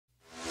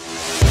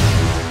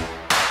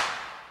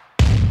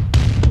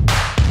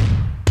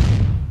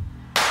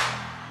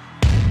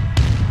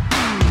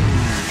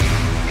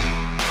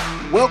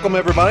Welcome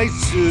everybody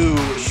to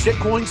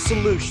Shitcoin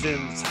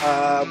Solutions.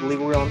 I believe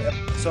we're on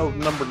episode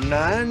number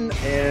 9,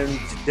 and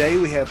today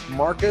we have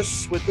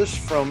Marcus with us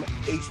from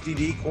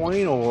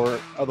HDDcoin, or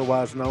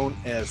otherwise known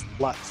as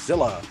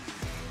PlotZilla.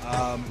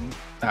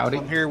 Howdy.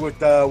 I'm here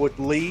with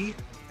Lee,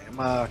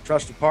 my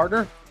trusted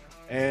partner,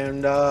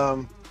 and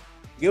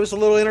give us a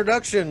little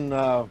introduction.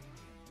 Hi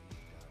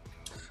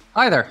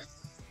there.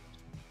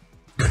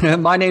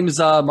 My name's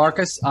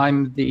Marcus.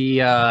 I'm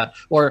the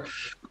or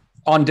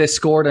on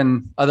Discord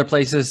and other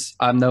places,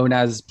 I'm known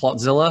as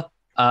PlotZilla.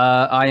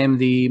 I am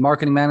the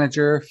marketing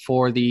manager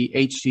for the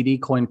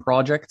HDDcoin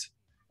project.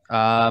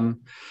 Yeah,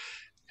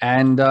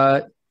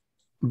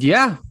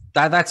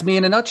 that's me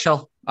in a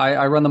nutshell.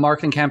 I run the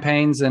marketing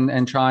campaigns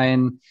and try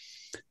and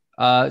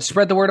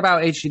spread the word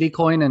about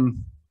HDDcoin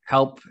and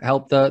help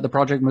the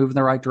project move in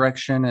the right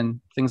direction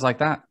and things like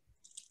that.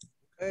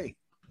 Okay,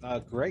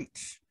 great.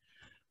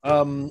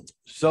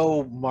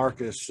 So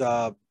Marcus,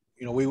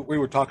 we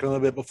were talking a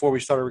little bit before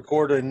we started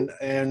recording,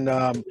 and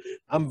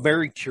I'm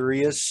very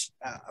curious.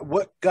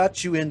 What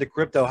got you into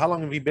crypto? How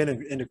long have you been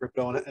into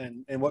crypto,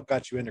 and what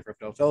got you into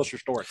crypto? Tell us your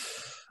story.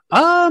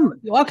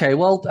 Okay.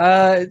 Well,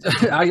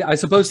 I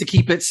suppose to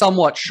keep it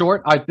somewhat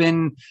short, I've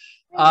been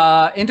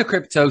into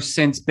crypto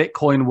since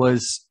Bitcoin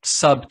was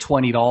sub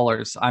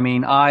 $20. I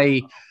mean,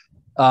 I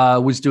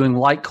was doing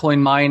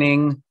Litecoin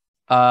mining,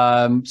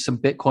 some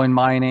Bitcoin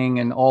mining,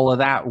 and all of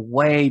that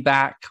way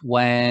back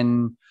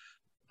when.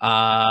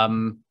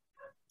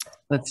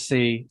 Let's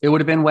see. It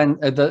would have been when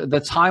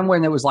the time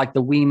when it was like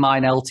the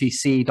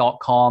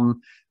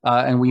WeMineLTC.com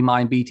and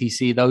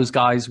WeMineBTC. Those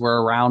guys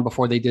were around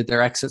before they did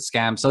their exit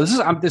scam. So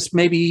this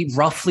maybe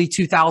roughly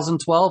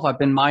 2012. I've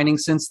been mining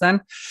since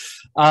then,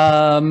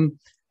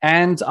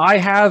 and I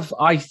have,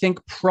 I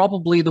think,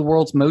 probably the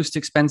world's most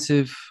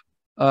expensive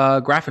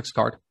graphics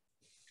card,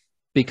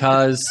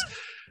 because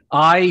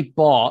I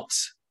bought.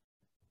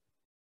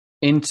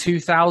 In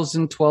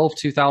 2012,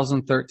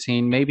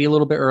 2013, maybe a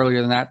little bit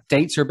earlier than that.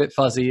 Dates are a bit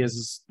fuzzy,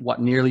 is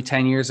what, nearly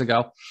 10 years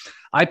ago.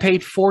 I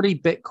paid 40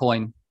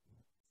 Bitcoin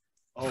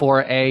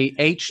for a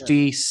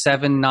HD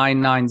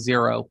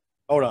 7990.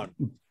 Hold on.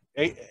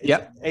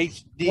 Yep.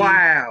 HD.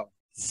 Wow.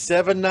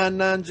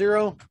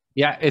 7990?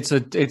 Yeah, it's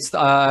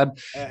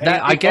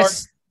I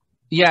guess,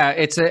 yeah,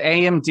 it's an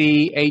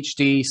AMD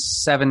HD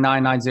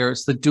 7990.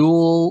 It's the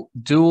dual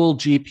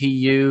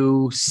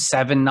GPU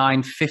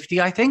 7950,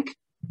 I think.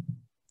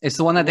 It's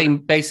the one that they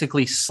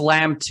basically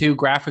slammed two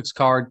graphics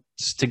cards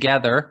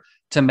together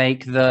to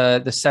make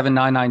the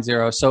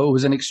 7990. So it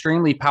was an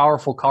extremely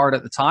powerful card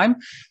at the time,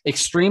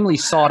 extremely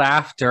sought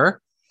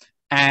after.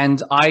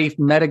 And I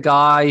met a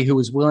guy who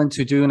was willing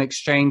to do an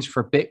exchange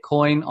for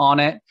Bitcoin on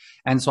it.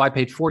 And so I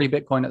paid 40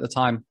 Bitcoin at the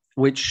time,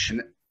 which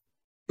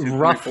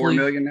roughly 4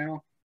 million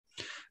now.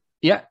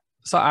 Yeah.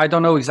 So I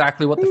don't know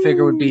exactly what the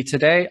figure would be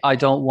today. I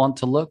don't want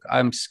to look.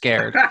 I'm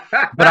scared.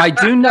 But I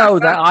do know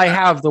that I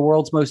have the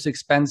world's most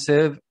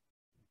expensive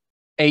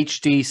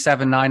HD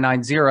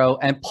 7990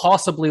 and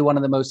possibly one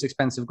of the most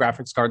expensive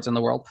graphics cards in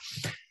the world,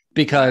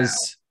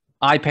 because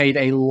I paid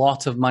a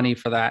lot of money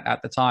for that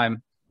at the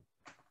time.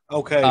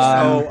 Okay,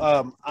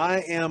 so I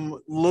am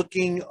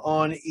looking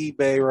on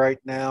eBay right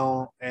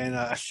now, and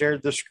I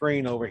shared the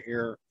screen over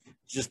here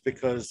just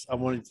because I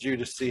wanted you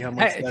to see how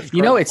much that's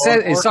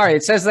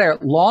it says there,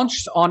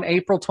 launched on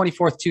April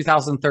 24th,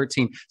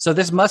 2013. So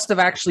this must have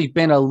actually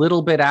been a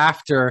little bit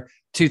after,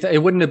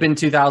 it wouldn't have been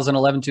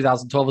 2011,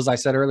 2012, as I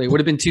said earlier. It would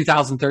have been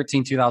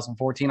 2013,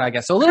 2014, I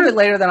guess. So a little bit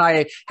later than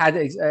I had,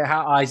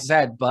 how I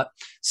said, but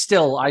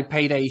still, I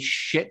paid a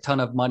shit ton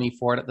of money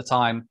for it at the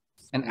time.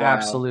 An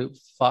absolute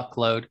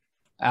fuckload.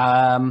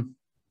 And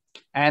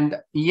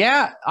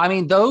yeah, I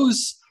mean,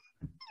 those...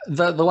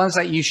 The ones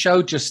that you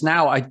showed just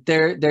now,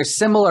 they're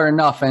similar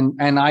enough,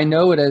 and I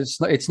know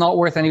it's not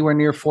worth anywhere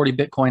near 40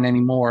 Bitcoin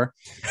anymore.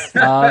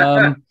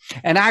 And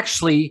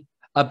actually,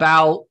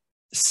 about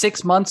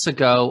 6 months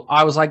ago,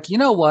 I was like, you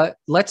know what?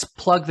 Let's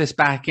plug this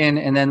back in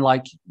and then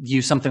like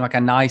use something like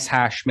a nice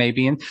hash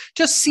maybe, and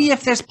just see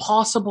if there's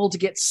possible to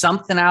get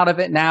something out of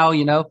it now.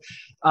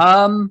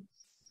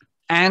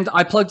 And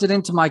I plugged it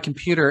into my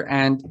computer,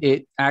 and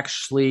it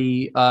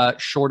actually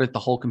shorted the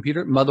whole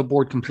computer.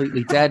 Motherboard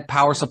completely dead.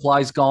 Power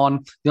supply's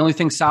gone. The only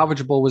thing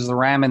salvageable was the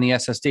RAM and the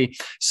SSD.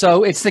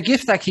 So it's the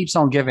gift that keeps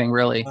on giving,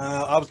 really.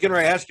 I was getting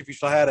ready to ask you if you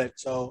still had it.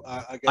 So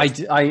I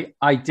guess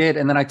I did,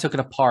 and then I took it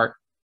apart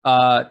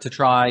to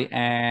try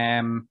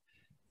and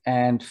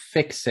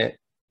fix it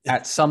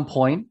at some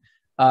point,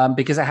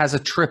 because it has a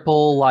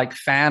triple like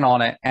fan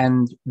on it,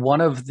 and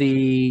one of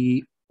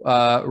the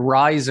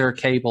riser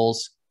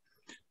cables,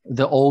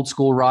 the old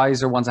school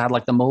riser ones that had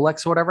like the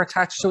Molex or whatever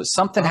attached to it,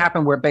 something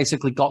happened where it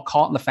basically got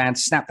caught in the fan,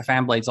 snapped the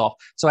fan blades off.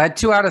 So I had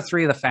 2 out of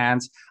 3 of the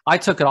fans. I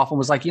took it off and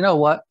was like, you know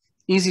what?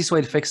 Easiest way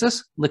to fix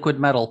this, liquid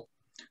metal.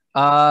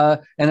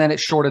 And then it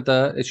shorted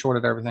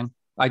everything.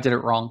 I did it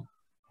wrong.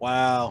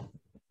 Wow.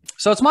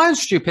 So it's my own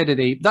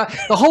stupidity. The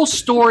whole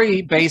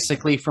story,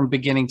 basically, from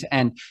beginning to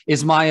end,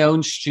 is my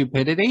own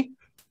stupidity.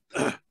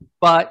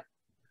 But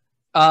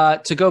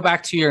to go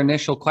back to your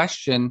initial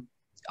question,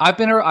 I've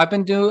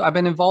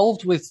been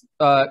involved with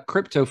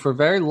crypto for a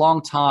very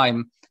long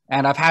time,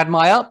 and I've had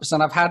my ups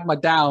and I've had my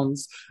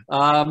downs.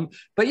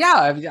 But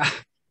yeah,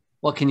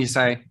 what can you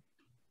say?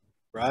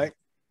 Right.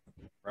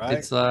 Right.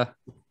 It's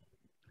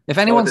if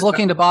anyone's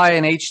looking to buy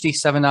an HD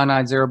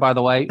 7990, by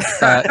the way,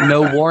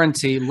 no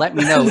warranty, let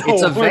me know.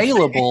 It's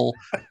available.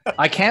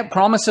 I can't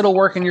promise it'll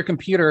work in your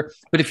computer,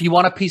 but if you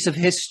want a piece of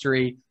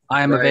history,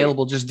 I am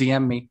available. Just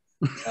DM me.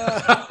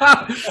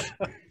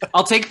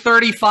 I'll take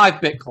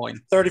 35 Bitcoin.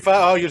 35.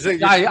 Oh, you're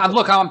saying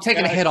look, I'm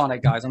taking a hit on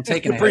it, guys. I'm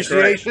taking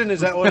appreciation. Is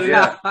that what it is?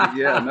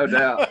 Yeah, no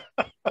doubt.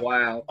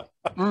 Wow.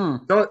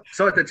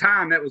 So at the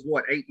time, that was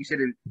what, you said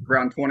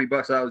around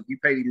 $20. You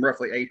paid him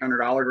roughly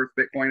 $800 worth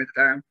of Bitcoin at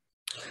the time.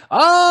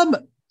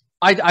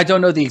 I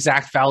don't know the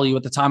exact value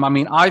at the time. I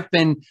mean, I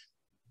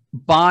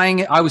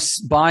was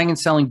buying and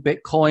selling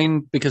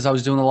Bitcoin because I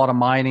was doing a lot of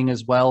mining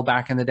as well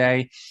back in the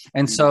day.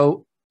 And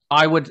so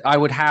I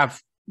would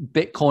have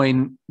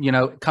Bitcoin,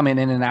 coming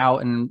in and out,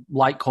 and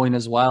Litecoin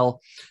as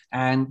well.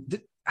 And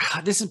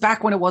this is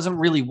back when it wasn't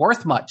really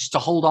worth much to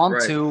hold on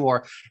to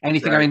or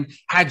anything. Right. I mean,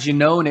 had you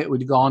known it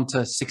would have gone to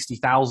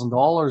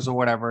 $60,000 or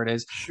whatever it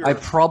is, sure, I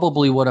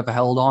probably would have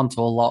held on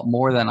to a lot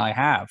more than I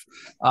have.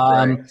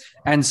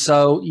 And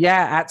so,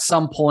 at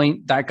some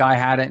point that guy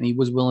had it and he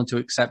was willing to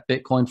accept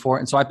Bitcoin for it.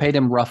 And so I paid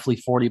him roughly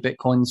 40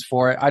 Bitcoins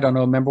for it. I don't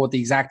know, remember what the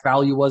exact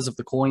value was of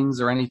the coins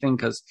or anything.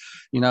 Cause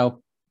I mean,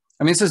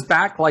 this is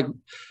back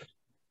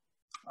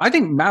I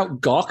think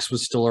Mt. Gox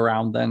was still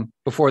around then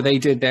before they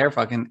did their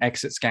fucking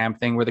exit scam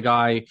thing where the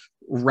guy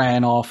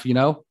ran off,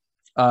 and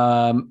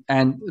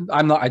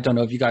I don't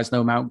know if you guys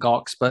know Mt.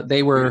 Gox, but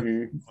they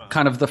were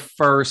kind of the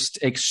first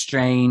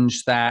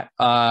exchange that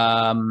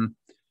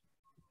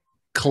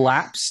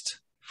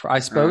collapsed,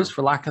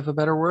 for lack of a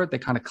better word. They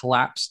kind of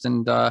collapsed,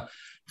 and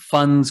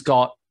funds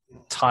got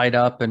tied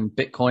up and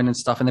Bitcoin and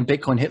stuff. And then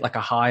Bitcoin hit like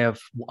a high of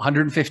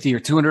 $150 or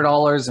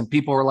 $200, and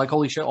people were like,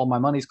 holy shit, all my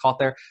money's caught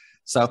there.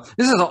 So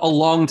this is a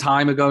long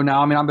time ago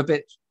now. I mean, I'm a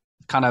bit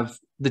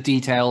the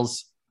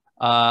details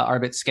are a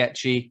bit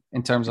sketchy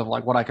in terms of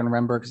like what I can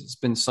remember because it's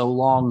been so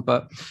long.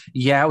 But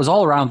yeah, it was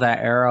all around that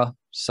era.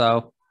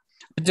 So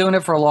I've been doing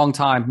it for a long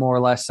time, more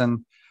or less.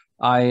 And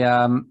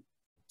I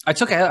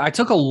took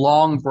a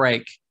long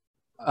break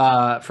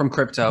from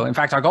crypto. In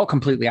fact, I got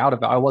completely out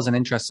of it. I wasn't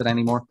interested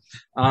anymore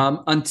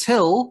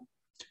until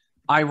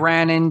I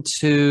ran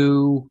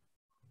into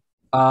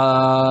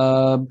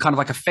kind of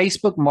like a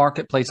Facebook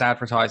marketplace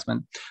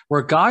advertisement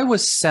where a guy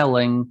was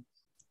selling,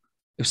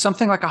 it was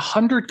something like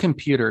 100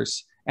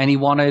 computers, and he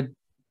wanted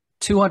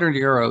 200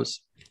 euros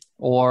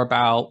or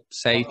about,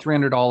 say,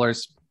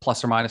 $300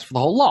 plus or minus for the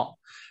whole lot.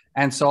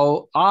 And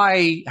so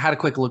I had a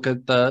quick look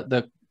at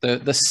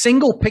the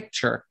single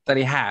picture that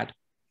he had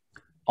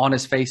on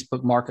his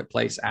Facebook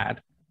marketplace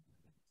ad.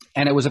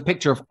 And it was a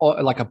picture of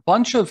like a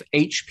bunch of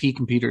HP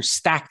computers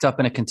stacked up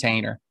in a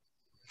container.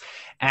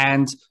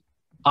 And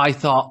I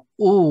thought,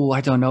 oh, I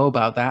don't know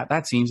about that.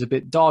 That seems a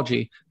bit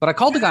dodgy. But I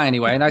called the guy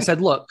anyway, and I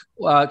said, look,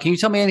 can you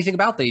tell me anything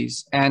about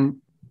these? And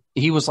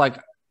he was like,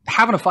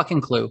 haven't a fucking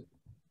clue.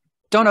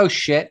 Don't know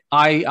shit.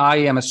 I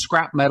am a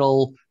scrap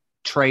metal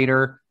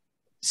trader.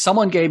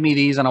 Someone gave me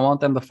these, and I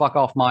want them to fuck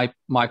off my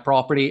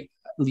property.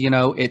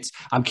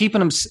 I'm keeping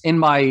them in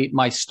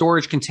my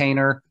storage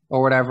container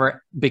or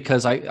whatever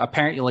because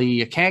apparently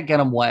you can't get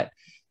them wet.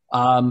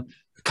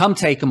 Come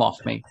take them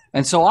off me.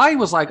 And so I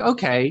was like,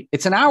 okay,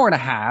 it's an hour and a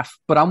half,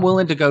 but I'm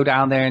willing to go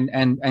down there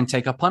and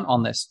take a punt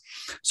on this.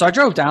 So I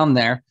drove down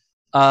there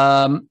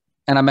and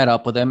I met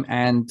up with him.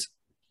 And,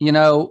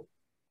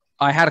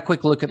 I had a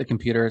quick look at the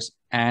computers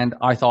and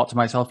I thought to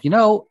myself,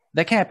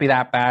 they can't be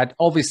that bad.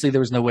 Obviously, there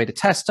was no way to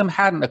test them.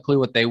 Hadn't a clue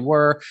what they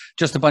were.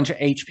 Just a bunch of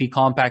HP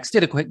compacts.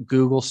 Did a quick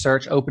Google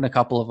search, opened a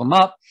couple of them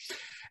up.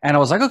 And I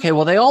was like, okay,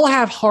 well, they all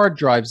have hard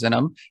drives in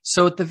them.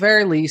 So at the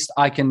very least,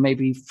 I can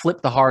maybe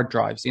flip the hard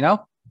drives,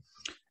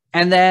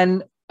 And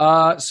then,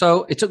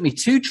 so it took me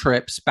 2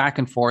 trips back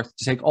and forth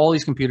to take all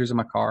these computers in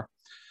my car.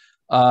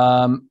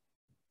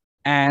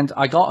 And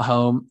I got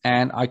home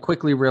and I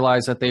quickly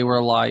realized that they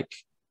were like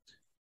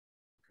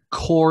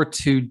Core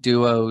 2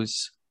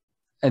 Duos,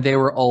 and they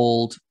were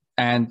old.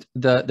 And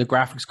the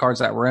graphics cards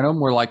that were in them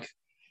were like,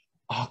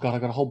 oh God, I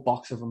got a whole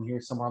box of them here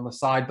somewhere on the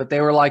side. But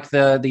they were like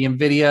the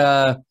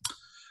NVIDIA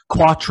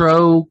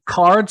Quattro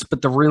cards,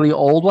 but the really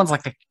old ones,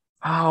 like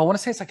I want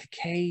to say it's like a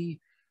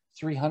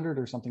K300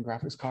 or something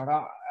graphics card.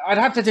 I'd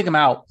have to dig them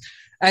out.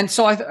 And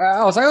so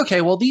I was like,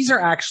 okay, well, these are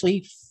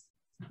actually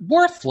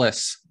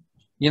worthless,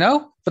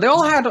 but they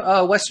all had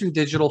Western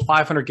Digital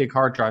 500 gig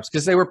hard drives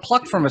because they were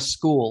plucked from a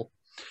school.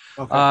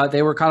 Okay.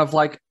 They were kind of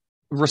like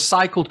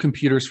recycled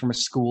computers from a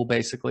school,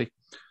 basically.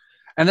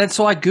 And then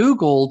so I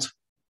Googled,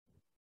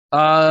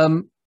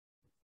 I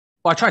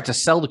tried to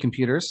sell the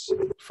computers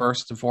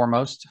first and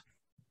foremost.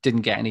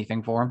 Didn't get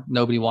anything for them.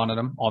 Nobody wanted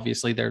them.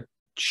 Obviously, they're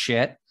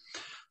shit.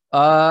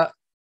 Okay,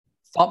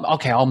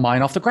 I'll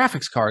mine off the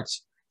graphics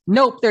cards.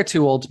 Nope, they're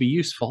too old to be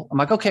useful. I'm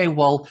like, okay,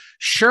 well,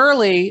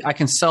 surely I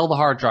can sell the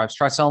hard drives.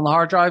 Try selling the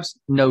hard drives.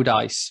 No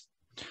dice.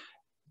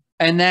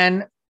 And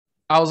then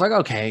I was like,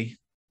 okay,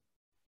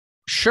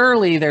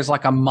 surely there's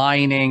like a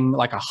mining,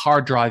 like a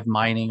hard drive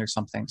mining or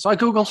something. So I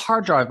Googled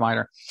hard drive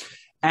miner,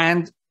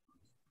 and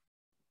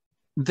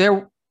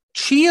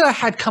Chia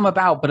had come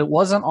about, but it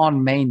wasn't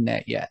on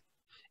mainnet yet.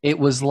 It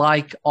was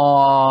like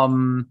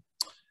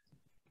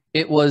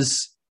it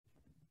was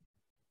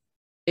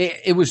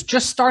it was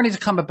just starting to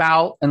come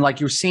about, and like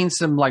you're seeing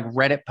some like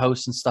Reddit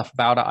posts and stuff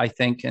about it, I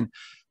think, and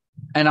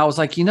I was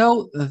like,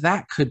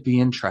 that could be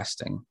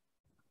interesting.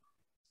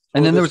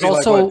 And then there was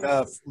also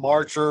like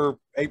March or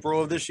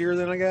April of this year,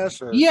 then I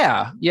guess. Or?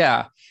 Yeah.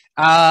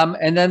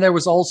 And then there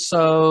was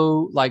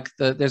also like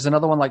there's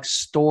another one like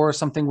store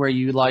something where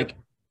you like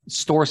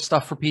store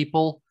stuff for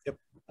people. Yep.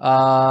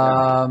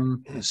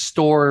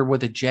 Store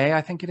with a J,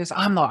 I think it is.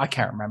 I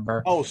can't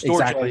remember. Oh,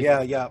 store exactly.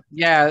 J. Yeah.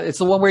 Yeah, it's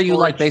the one where you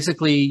like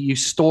basically you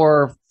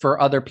store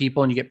for other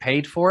people and you get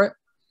paid for it.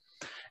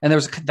 And there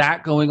was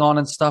that going on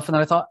and stuff. And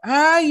then I thought,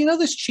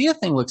 this Chia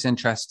thing looks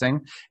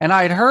interesting. And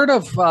I had heard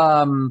of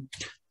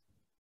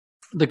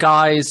the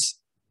guys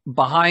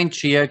behind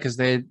Chia because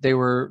they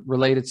were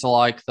related to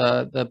like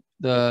the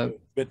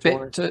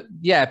BitTorrent.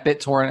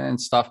 BitTorrent and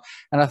stuff.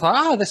 And I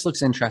thought, this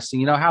looks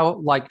interesting.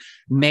 How like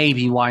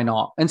maybe why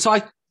not? And so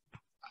I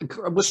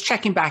was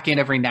checking back in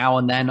every now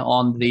and then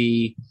on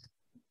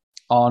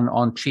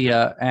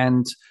Chia,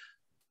 and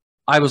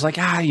I was like,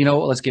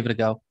 let's give it a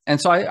go. And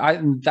so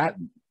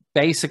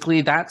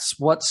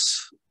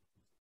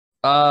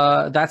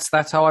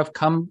that's how I've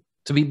come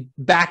to be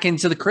back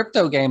into the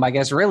crypto game, I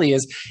guess. Really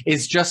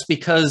is just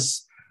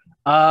because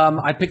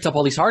I picked up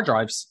all these hard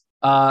drives,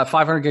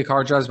 500 gig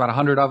hard drives, about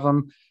 100 of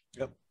them.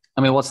 Yep.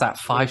 I mean, what's that?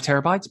 5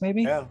 terabytes,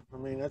 maybe? Yeah. I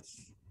mean,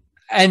 that's.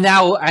 And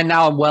now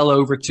I'm well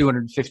over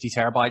 250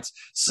 terabytes.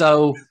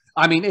 So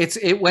I mean,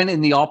 it went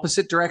in the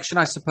opposite direction,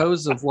 I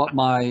suppose, of what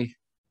my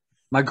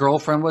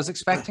girlfriend was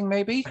expecting.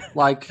 Maybe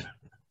like.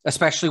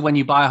 Especially when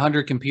you buy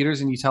 100 computers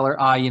and you tell her,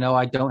 I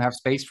don't have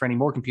space for any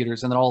more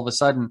computers. And then all of a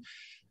sudden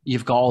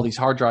you've got all these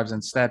hard drives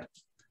instead.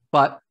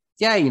 But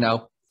yeah,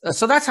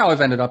 so that's how I've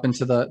ended up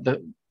into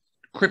the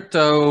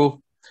crypto,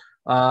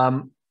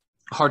 hard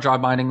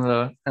drive mining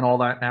and all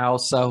that now.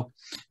 So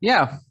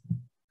yeah,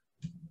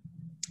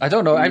 I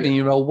don't know. I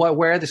mean,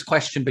 where this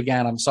question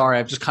began. I'm sorry.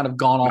 I've just kind of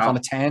gone off on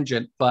a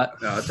tangent,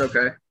 but no, it's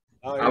okay.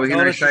 I was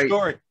going to say,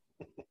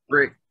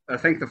 Rick, I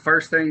think the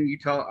first thing you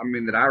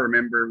that I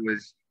remember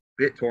was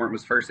BitTorrent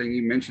was the first thing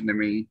you mentioned to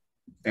me,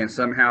 and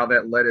somehow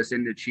that led us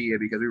into Chia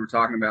because we were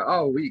talking about,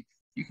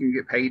 you can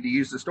get paid to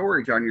use the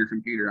storage on your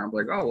computer. And I'm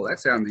like, well, that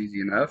sounds easy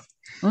enough.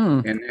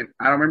 And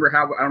I don't remember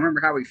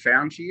how we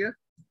found Chia.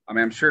 I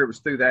mean, I'm sure it was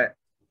through that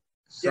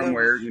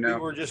somewhere. We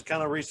were just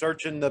kind of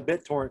researching the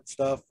BitTorrent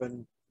stuff,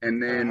 and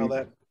then how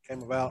that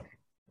came about.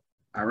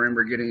 I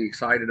remember getting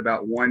excited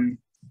about one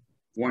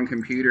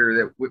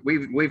computer that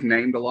we've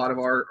named a lot of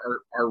our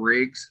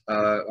rigs.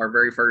 Our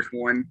very first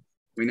one,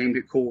 we named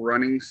it Cool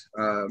Runnings.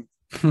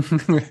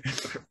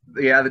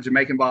 The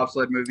Jamaican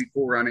bobsled movie,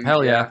 Cool Runnings.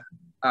 Hell yeah.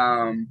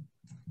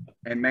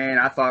 And man,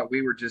 I thought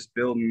we were just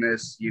building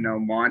this,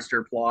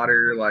 monster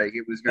plotter. Like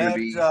it was going to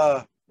be.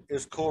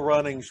 Is Cool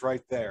Runnings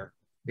right there?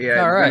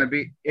 Yeah,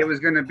 it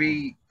was going to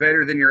be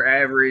better than your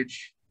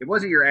average. It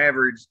wasn't your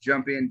average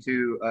jump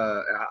into.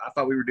 I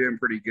thought we were doing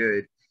pretty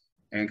good,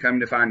 and come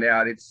to find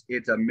out, it's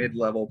a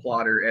mid-level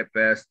plotter at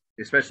best,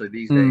 especially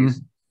these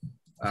days.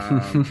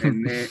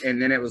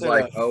 And then it was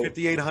like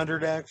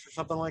 5800X or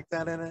something like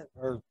that in it,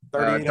 or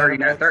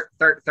 3950X.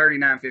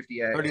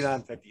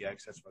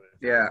 3950X, that's what it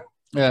is.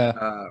 Yeah.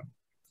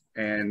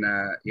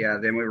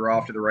 Then we were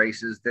off to the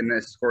races. Then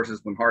this, of course, is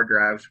when hard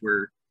drives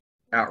were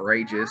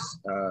outrageous,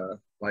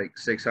 like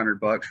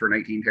 $600 for an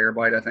 18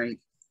 terabyte, I think.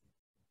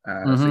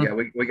 So yeah,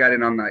 we got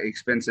in on the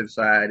expensive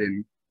side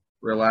and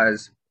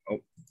realized, oh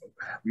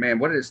man,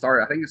 what did it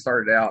start? I think it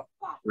started out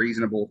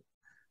reasonable.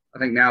 I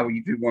think now when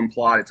you do one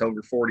plot, it's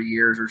over 40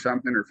 years or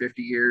something, or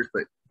 50 years.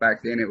 But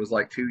back then it was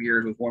like 2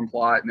 years with one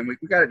plot. And then we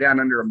got it down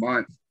under a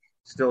month,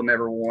 still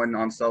never won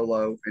on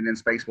solo. And then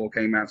Spaceball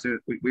came out. So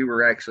we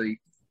were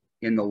actually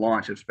in the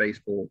launch of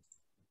Spaceball.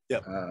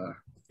 Yep.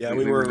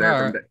 We were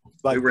there.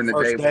 We were in the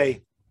first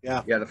day.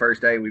 Yeah, the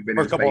first day we've been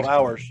for a couple of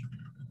hours.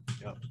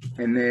 Yep.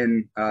 And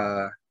then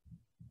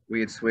we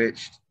had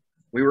switched.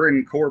 We were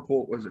in Core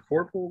Pool. Was it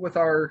Core Pool with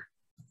our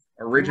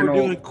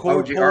original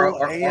OG,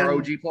 our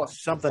OG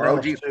plus something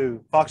else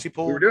too? Foxy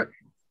Pool.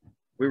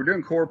 We were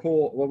doing Core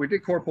Pool. Well, we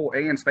did Core Pool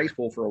and Space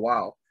Pool for a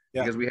while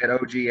because we had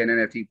OG and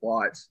NFT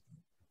plots,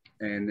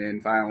 and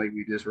then finally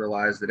we just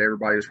realized that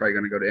everybody was probably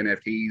going to go to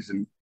NFTs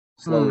and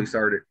slowly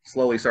started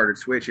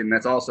switching.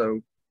 That's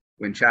also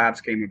when Chives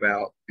came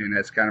about, and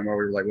that's kind of why we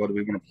were like, well, do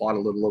we want to plot a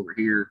little over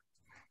here?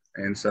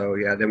 And so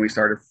then we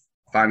started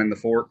finding the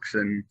forks,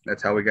 and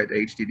that's how we got to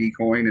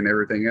HDDcoin and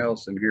everything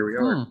else, and here we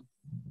are.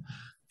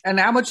 And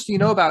how much do you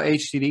know about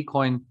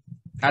HDDcoin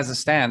as it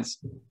stands?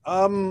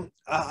 Rick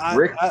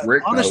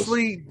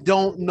honestly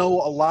don't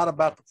know a lot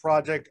about the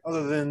project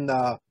other than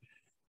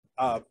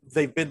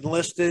they've been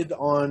listed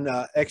on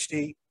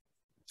XD,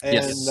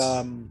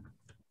 and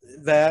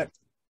that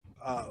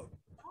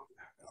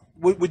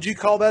would you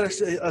call that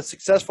a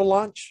successful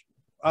launch?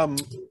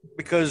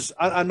 Because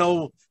I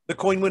know the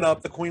coin went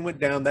up, the coin went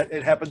down. That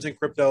it happens in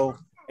crypto,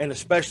 and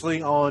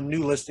especially on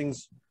new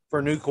listings for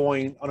a new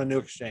coin on a new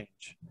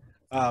exchange.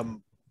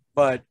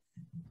 But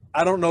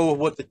I don't know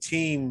what the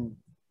team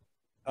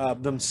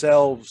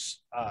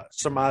themselves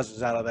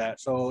surmises out of that.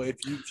 So if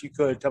you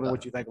could tell me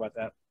what you think about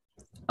that.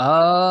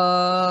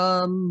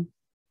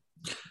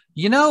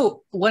 You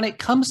know, when it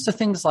comes to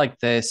things like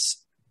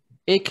this,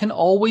 it can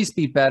always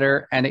be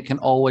better and it can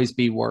always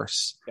be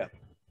worse. Yeah.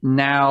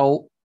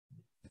 Now,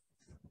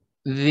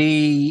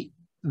 the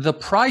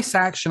price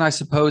action, I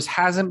suppose,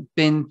 hasn't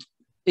been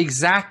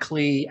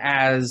exactly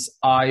as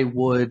I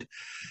would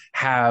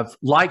have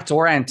liked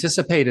or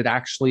anticipated,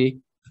 actually,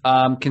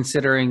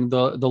 considering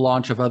the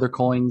launch of other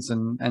coins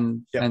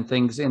and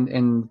things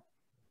in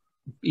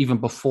even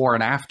before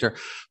and after.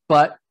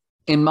 But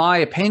in my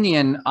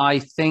opinion, I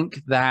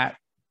think that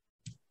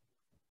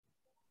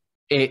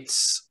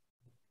it's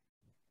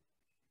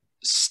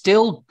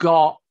still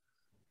got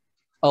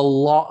a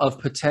lot of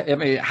potential. I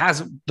mean,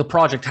 the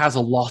project has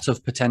a lot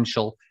of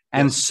potential,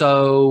 and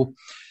so,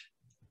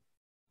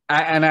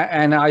 and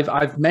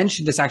I've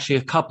mentioned this actually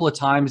a couple of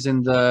times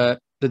in the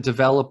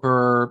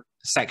developer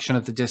section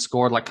of the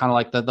Discord, like kind of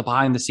like the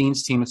behind the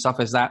scenes team and stuff.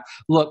 Is that,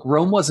 look,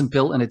 Rome wasn't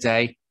built in a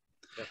day,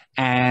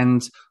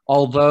 and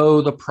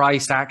although the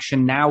price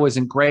action now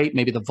isn't great,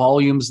 maybe the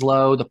volume's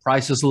low, the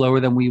price is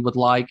lower than we would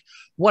like,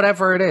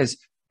 whatever it is,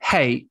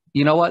 hey,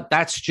 you know what?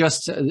 That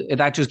just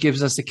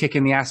gives us the kick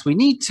in the ass we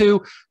need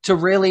to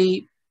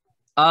really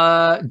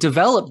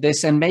develop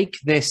this and make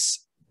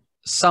this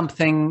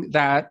something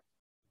that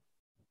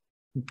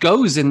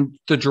goes in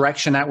the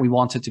direction that we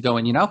want it to go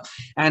in, you know?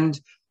 And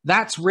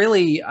that's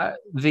really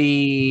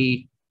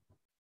the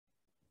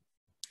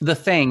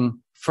thing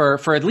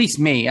for at least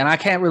me. And I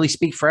can't really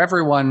speak for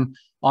everyone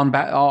on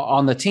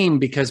the team,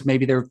 because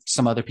maybe there are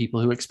some other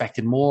people who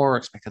expected more or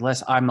expected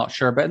less. I'm not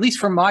sure. But at least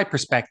from my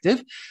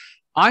perspective,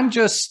 I'm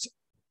just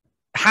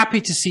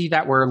happy to see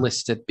that we're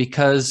listed,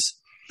 because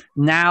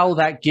now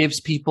that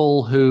gives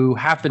people who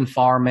have been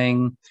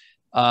farming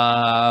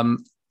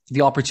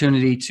the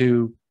opportunity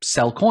to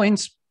sell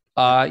coins,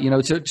 you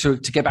know, to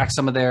get back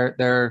some of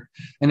their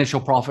initial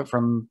profit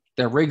from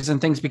their rigs and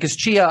things, because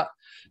Chia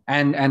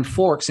and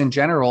forks in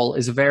general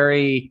is a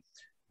very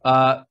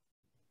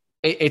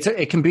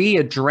it can be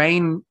a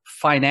drain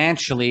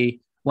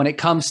financially when it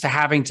comes to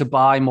having to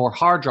buy more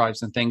hard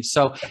drives and things.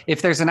 So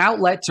if there's an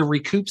outlet to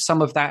recoup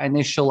some of that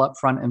initial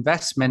upfront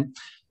investment,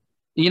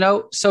 you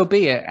know, so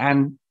be it.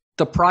 And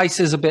the price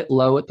is a bit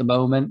low at the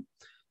moment,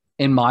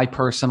 in my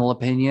personal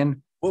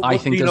opinion. I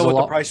think do you know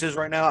what the price is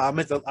right now?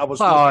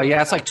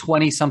 It's like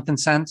 20 something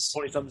cents.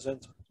 20 something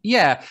cents.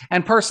 Yeah.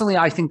 And personally,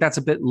 I think that's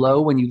a bit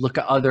low when you look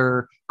at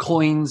other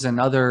coins and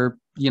other,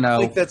 you know,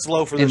 I think that's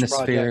low for this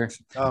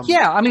project.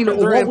 Yeah. I mean,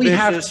 what we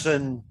have,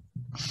 and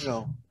you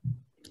know.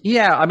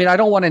 Yeah. I mean, I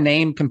don't want to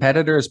name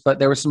competitors, but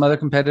there were some other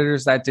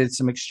competitors that did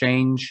some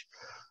exchange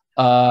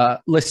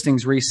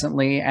listings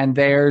recently, and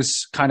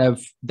there's kind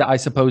of, I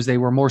suppose they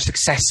were more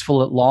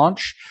successful at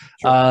launch,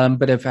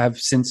 but have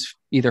since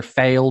either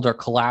failed or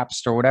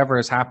collapsed or whatever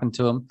has happened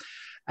to them.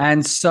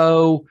 And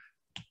so,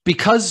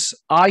 because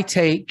I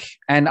take,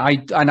 and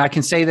I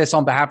can say this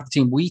on behalf of the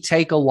team, we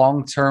take a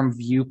long-term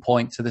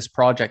viewpoint to this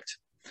project.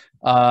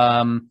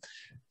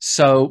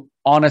 So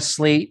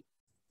honestly,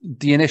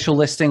 the initial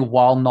listing,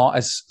 while not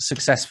as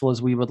successful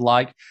as we would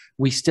like,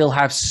 we still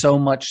have so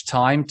much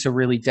time to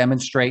really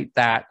demonstrate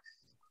that,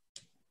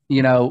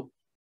 you know,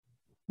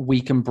 we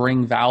can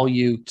bring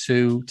value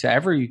to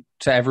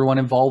everyone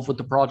involved with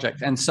the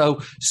project. And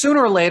so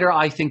sooner or later,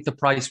 I think the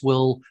price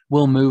will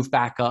move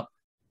back up,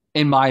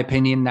 in my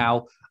opinion.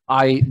 Now,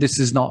 this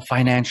is not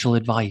financial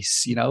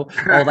advice, you know,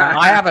 all that.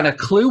 I haven't a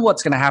clue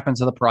what's going to happen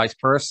to the price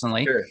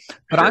personally,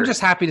 but I'm just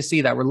happy to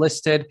see that we're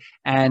listed,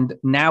 and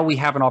now we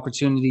have an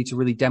opportunity to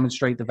really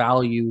demonstrate the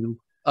value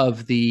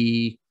of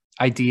the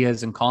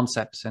ideas and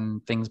concepts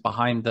and things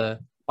behind the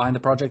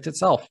project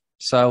itself.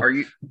 So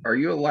are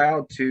you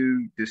allowed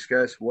to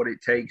discuss what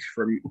it takes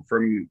from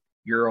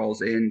your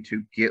all's end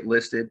to get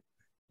listed?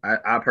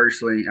 I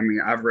personally, I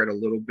mean, I've read a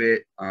little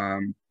bit,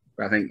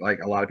 but I think like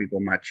a lot of people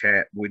in my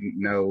chat wouldn't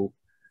know,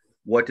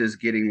 what does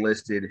getting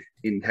listed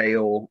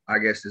entail? I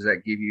guess, does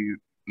that give you,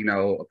 you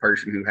know, a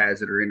person who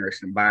has it or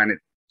interested in buying it?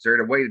 Is there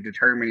a way to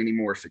determine any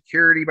more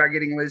security by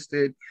getting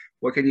listed?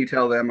 What can you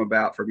tell them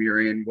about from your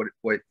end?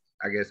 What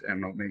I guess, I don't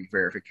know, maybe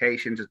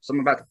verification, just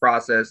something about the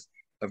process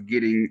of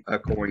getting a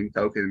coin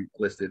token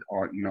listed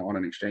on, you know, on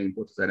an exchange.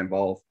 What does that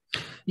involve?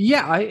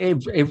 Yeah,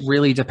 it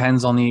really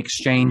depends on the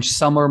exchange.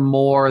 Some are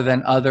more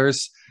than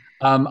others.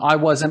 I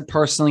wasn't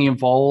personally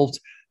involved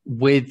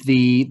with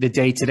the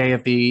day-to-day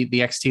of the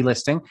XT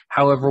listing.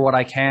 However, what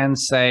I can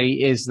say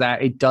is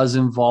that it does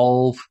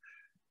involve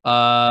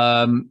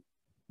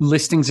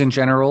listings in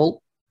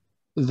general.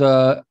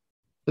 The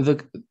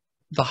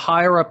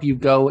higher up you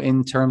go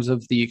in terms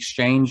of the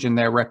exchange and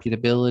their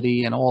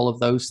reputability and all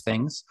of those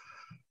things,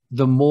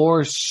 the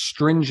more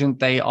stringent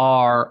they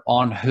are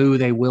on who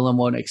they will and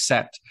won't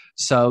accept.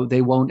 So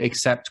they won't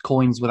accept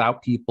coins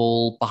without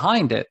people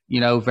behind it,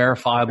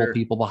 verifiable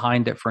people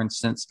behind it, for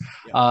instance.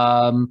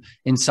 Yeah.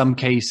 In some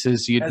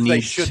cases, you'd As need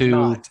they should to.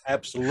 Not.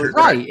 Absolutely.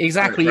 Right,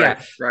 exactly.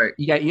 Right.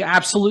 Yeah, you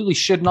absolutely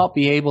should not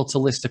be able to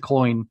list a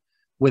coin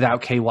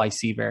without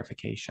KYC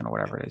verification or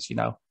whatever it is,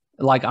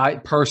 Like I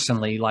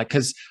personally,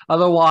 because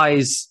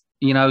otherwise,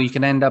 you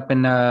can end up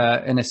in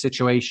a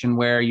situation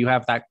where you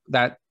have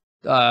that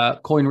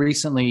coin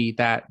recently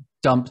that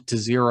dumped to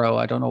zero.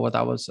 I don't know what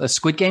that was. A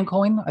Squid Game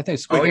coin? I think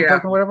Squid Game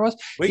token or whatever it was.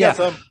 We got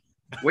some.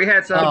 We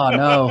had some. Oh,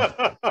 no.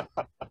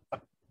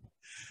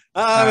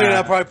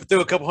 I probably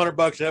threw a couple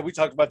 $100 at. We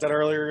talked about that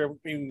earlier. I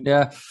mean,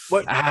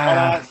 what?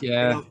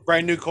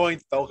 Brand new coin,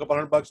 throw a couple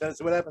 $100 at it,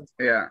 see what happens.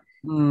 Yeah.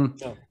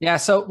 Yeah.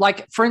 So,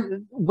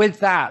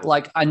 with that,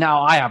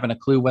 now I haven't a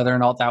clue whether or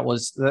not that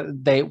was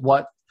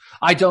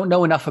I don't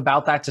know enough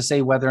about that to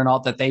say whether or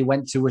not that they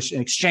went to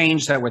an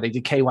exchange where they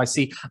did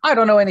KYC. I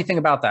don't know anything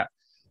about that,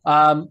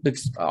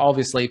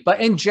 obviously. But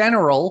in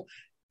general,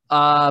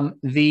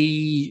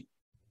 the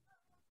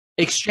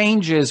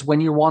exchanges,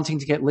 when you're wanting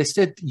to get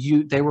listed,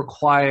 they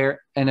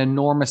require an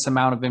enormous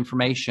amount of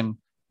information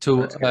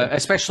to,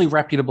 especially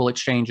reputable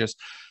exchanges,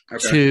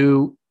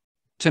 to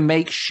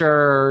make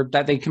sure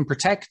that they can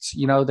protect,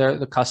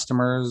 the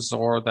customers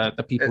or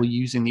the people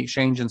using the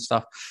exchange and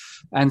stuff.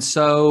 And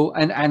so,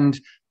 and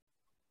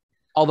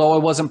although I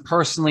wasn't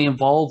personally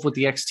involved with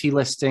the XT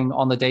listing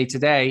on the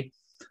day-to-day,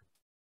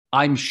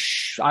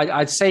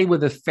 I'd say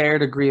with a fair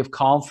degree of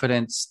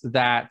confidence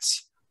that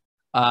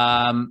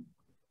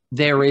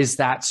there is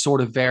that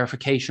sort of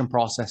verification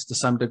process to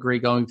some degree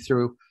going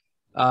through.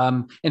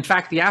 In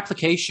fact, the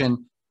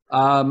application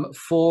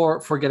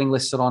for getting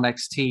listed on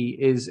XT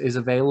is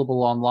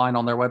available online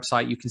on their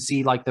website. You can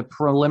see the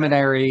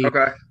preliminary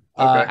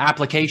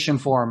application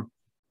form,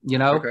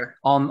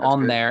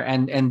 on there,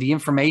 and the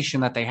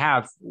information that they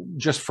have,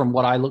 just from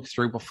what I looked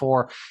through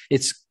before,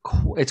 it's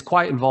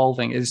quite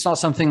involving. It's not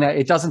something that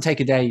it doesn't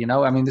take a day,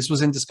 I mean, this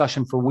was in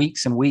discussion for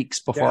weeks and weeks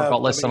before it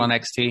got listed on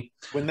XT.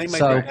 When they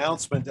made the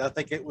announcement, I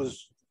think it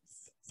was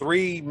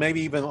 3,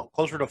 maybe even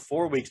closer to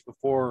 4 weeks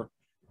before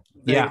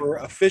they were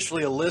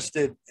officially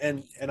listed,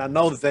 and I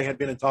know that they had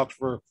been in talks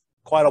for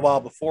quite a while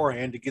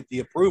beforehand to get the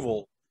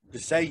approval to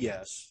say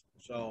yes.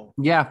 So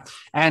yeah,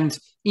 and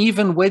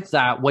even with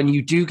that, when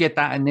you do get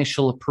that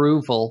initial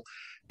approval,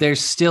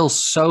 there's still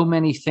so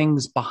many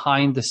things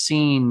behind the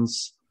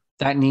scenes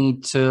that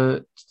need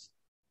to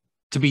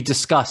be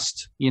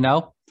discussed,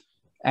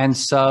 and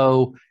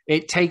so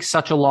it takes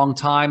such a long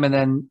time. And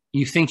then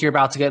you think you're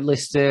about to get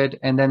listed,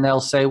 and then they'll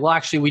say, well,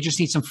 actually, we just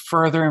need some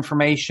further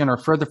information or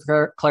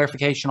further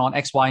clarification on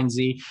X, Y, and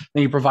Z.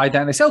 Then you provide that,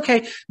 and they say,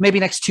 okay, maybe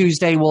next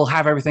Tuesday we'll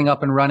have everything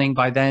up and running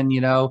by then,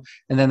 and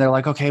then they're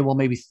like, okay, well,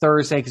 maybe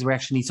Thursday, because we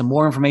actually need some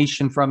more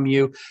information from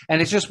you.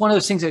 And it's just one of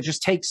those things that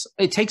just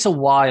takes a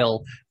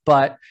while,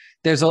 but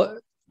there's and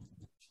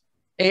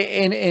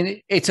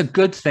it's a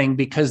good thing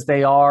because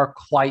they are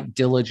quite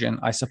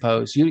diligent, I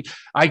suppose.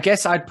 I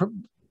guess I'd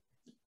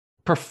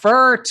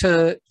prefer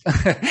to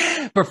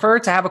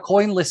have a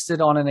coin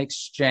listed on an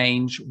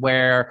exchange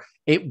where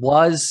it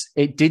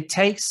did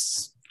take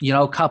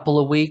a couple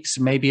of weeks,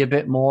 maybe a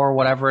bit more,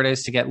 whatever it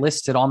is, to get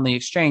listed on the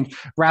exchange,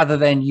 rather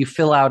than you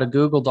fill out a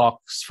Google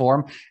Docs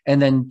form and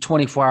then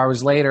 24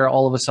 hours later,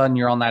 all of a sudden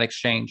you're on that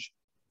exchange.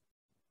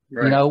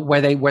 Right.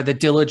 Where the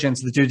due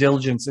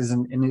diligence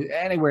isn't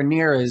anywhere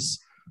near as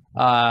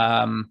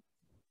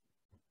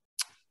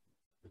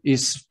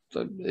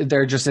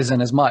there just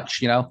isn't as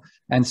much,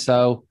 and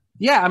so.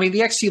 Yeah, I mean, the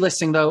XT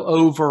listing, though,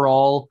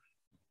 overall,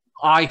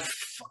 I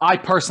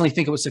personally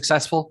think it was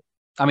successful.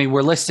 I mean,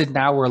 we're listed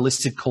now. We're a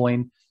listed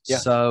coin. Yeah.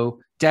 So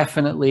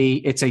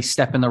definitely it's a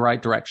step in the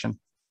right direction.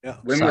 Yeah.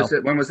 When was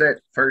that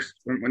first?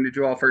 When did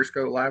you all first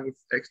go live with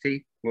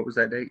XT? What was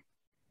that date?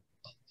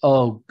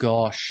 Oh,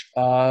 gosh.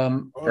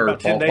 About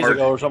 10 days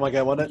ago or something like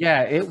that, wasn't it?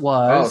 Yeah, it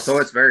was. Oh, so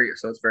it's very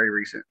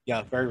recent.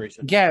 Yeah, very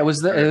recent. Yeah, it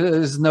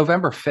was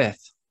November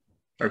 5th.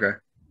 Okay.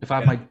 If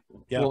I have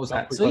what was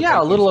that? So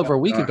yeah, a little over a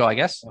week ago, I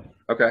guess.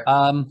 Okay.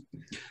 And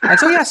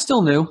so yeah,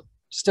 still new,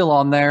 still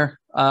on there.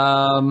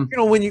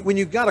 When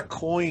you got a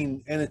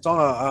coin and it's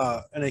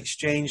on an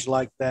exchange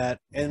like that,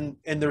 and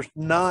there's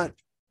not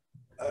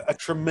a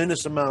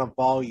tremendous amount of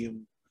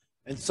volume,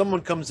 and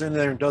someone comes in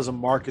there and does a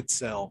market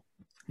sell,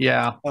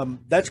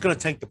 that's going to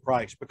tank the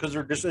price because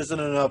there just isn't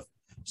enough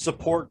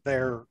support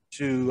there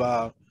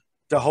to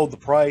hold the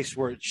price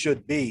where it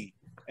should be,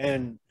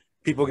 and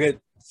people get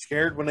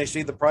scared when they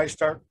see the price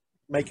start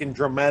making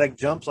dramatic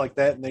jumps like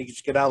that, and they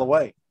just get out of the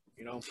way,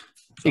 So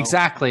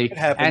exactly.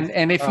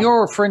 And if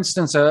you're, for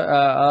instance,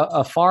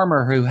 a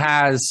farmer who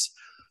has,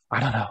 I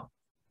don't know,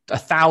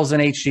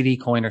 1,000 HDD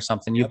coin or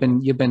something,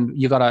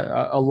 you got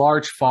a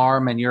large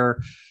farm, and you're,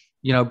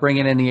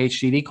 bringing in the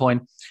HDD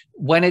coin.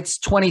 When it's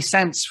 20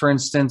 cents, for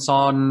instance,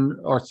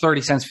 or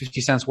 30 cents,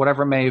 50 cents,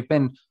 whatever it may have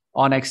been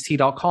on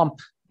xt.com,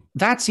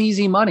 that's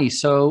easy money.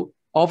 So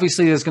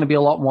obviously there's going to be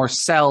a lot more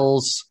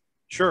sells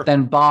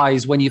than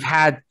buys when you've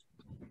had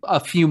a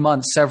few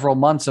months, several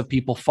months of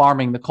people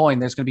farming the coin.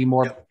 There's going to be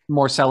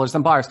more sellers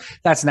than buyers.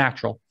 That's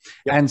natural.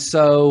 Yep. And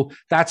so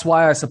that's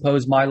why I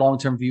suppose my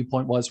long-term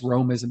viewpoint was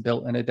Rome isn't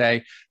built in a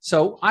day.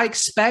 So I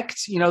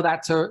expect,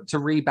 that to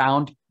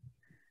rebound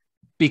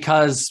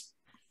because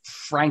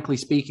frankly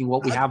speaking,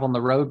 what we have on the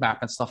roadmap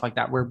and stuff like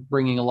that, we're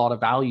bringing a lot of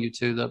value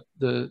to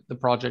the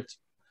project.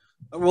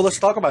 Well, let's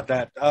talk about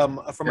that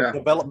from a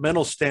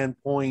developmental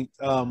standpoint.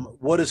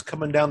 What is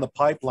coming down the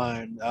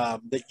pipeline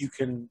that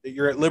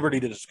you're at liberty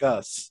to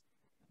discuss?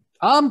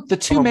 The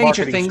two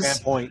major things.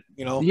 Standpoint,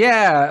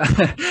 Yeah,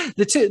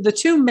 the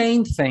two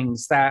main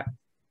things that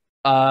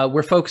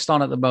we're focused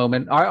on at the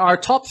moment. Our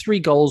top three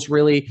goals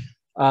really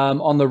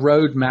on the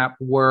roadmap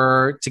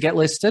were to get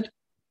listed.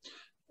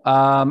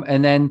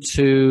 And then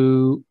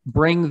to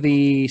bring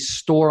the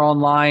store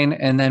online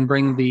and then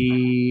bring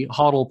the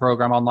HODL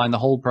program online, the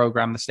hold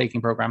program, the staking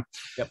program.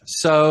 Yep.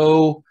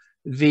 So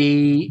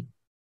we've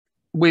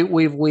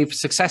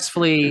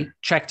successfully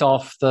checked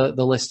off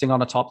the listing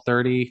on a top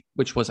 30,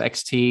 which was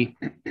XT.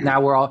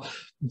 Now we're all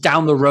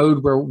down the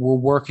road where we're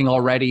working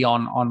already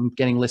on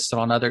getting listed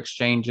on other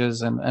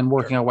exchanges and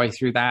working our way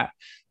through that.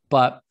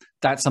 But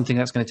that's something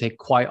that's going to take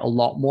quite a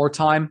lot more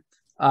time.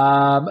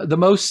 The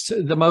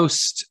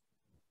most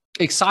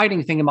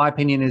exciting thing, in my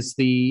opinion, is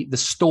the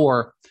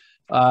store.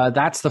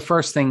 That's the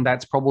first thing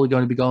that's probably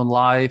going to be going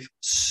live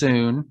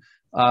soon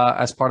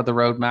as part of the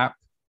roadmap.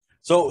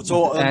 So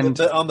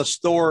on the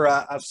store,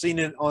 I've seen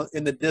it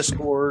in the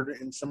Discord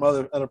and some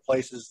other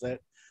places that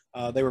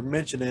they were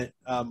mentioning it.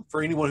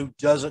 For anyone who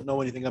doesn't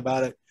know anything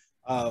about it,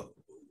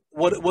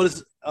 what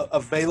is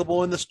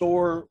available in the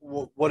store?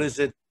 What is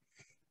it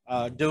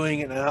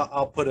doing? And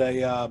I'll put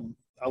a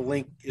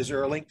link. Is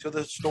there a link to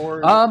the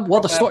store?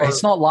 Well, the store,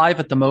 it's not live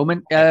at the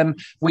moment.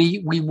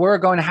 We were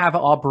going to have it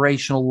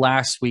operational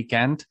last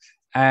weekend.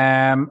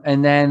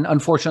 And then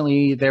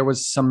unfortunately there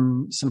was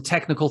some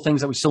technical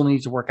things that we still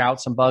need to work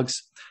out, some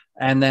bugs.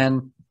 And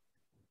then,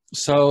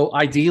 so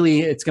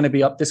ideally it's going to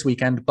be up this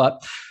weekend,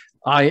 but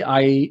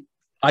I'm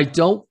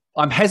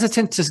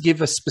hesitant to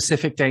give a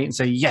specific date and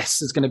say,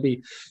 yes, it's going to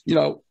be,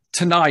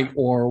 tonight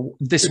or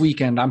this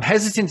weekend. I'm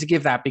hesitant to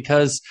give that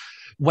because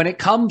when it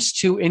comes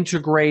to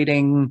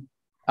integrating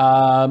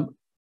the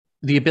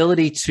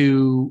ability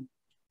to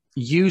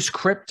use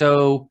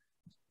crypto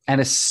and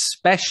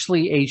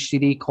especially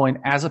HDDcoin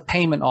as a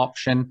payment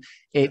option,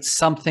 it's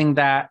something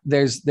that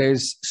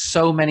there's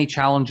so many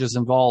challenges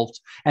involved.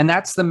 And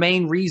that's the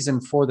main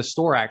reason for the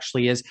store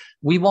actually is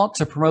we want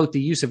to promote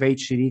the use of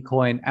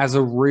HDDcoin as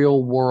a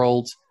real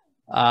world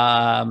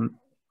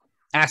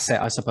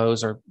asset, I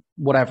suppose, or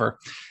whatever.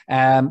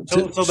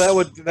 So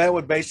that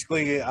would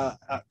basically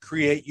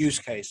create use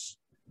case.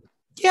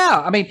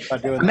 Yeah, I mean,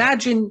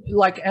 imagine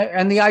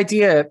and the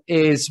idea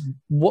is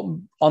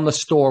on the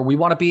store, we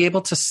want to be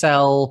able to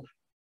sell,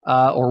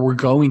 or we're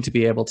going to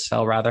be able to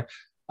sell rather,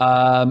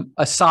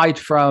 aside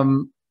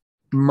from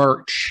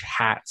merch,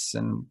 hats,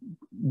 and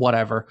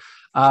whatever,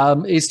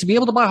 is to be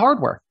able to buy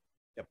hardware,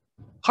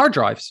 hard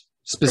drives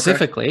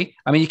specifically. Okay.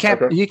 I mean, you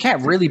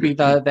can't really be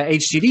the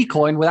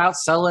HDDcoin without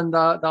selling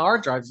the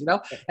hard drives,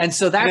 And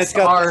so that's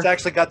it's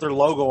actually got their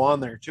logo on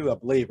there too, I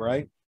believe,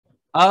 right?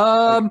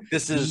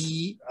 This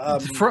is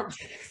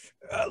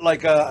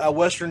like a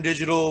Western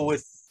Digital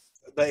with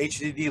the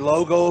HDD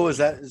logo. Is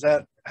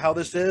that how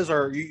this is,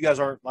 or you guys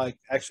aren't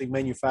actually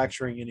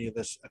manufacturing any of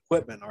this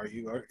equipment? Are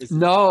you?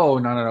 No,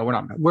 we're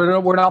not.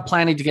 We're not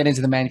planning to get into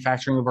the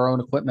manufacturing of our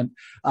own equipment.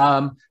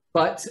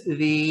 But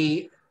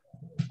the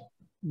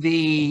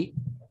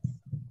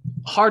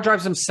hard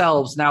drives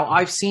themselves. Now,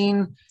 I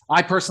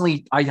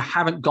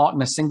haven't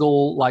gotten a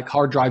single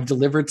hard drive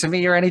delivered to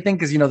me or anything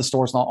because the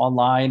store's not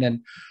online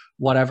and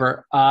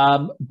whatever.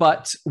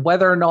 But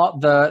whether or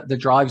not the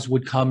drives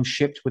would come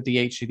shipped with the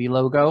HDD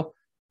logo,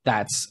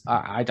 that's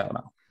I don't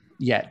know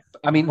yet.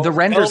 I mean, the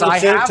renders I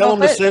have. Tell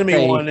them to send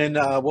me one, and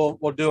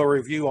we'll do a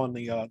review on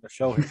the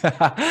show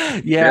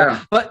here.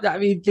 Yeah, but I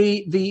mean,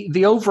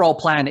 the overall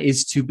plan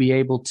is to be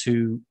able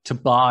to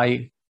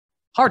buy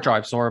hard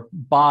drives or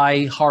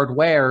buy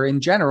hardware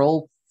in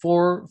general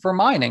for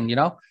mining,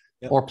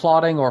 or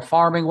plotting or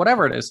farming,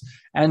 whatever it is.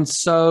 And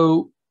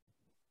so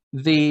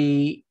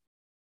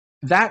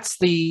that's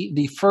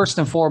the first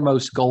and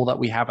foremost goal that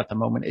we have at the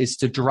moment is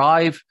to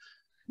drive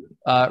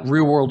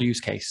real world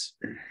use caseage,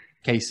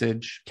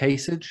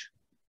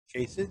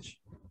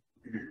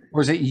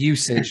 or is it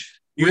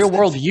usage? Real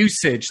world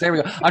usage. There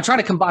we go. I'm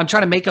trying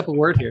to make up a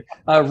word here.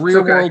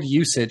 Real world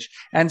usage.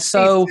 And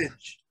so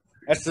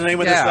that's the name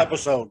of this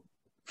episode.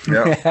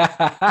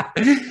 Yeah.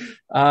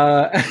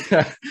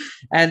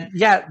 And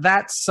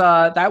that's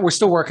that we're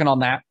still working on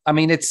that. I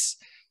mean,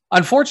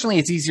 unfortunately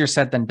it's easier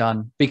said than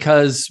done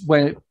because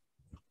when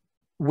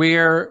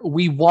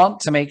we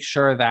want to make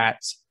sure that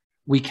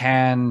we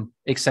can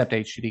accept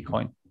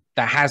HDDcoin.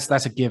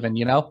 That's a given,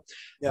 Yeah.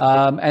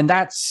 And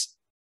that's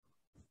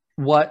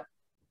what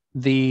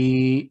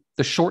the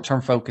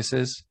short-term focus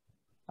is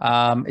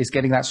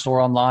getting that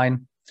store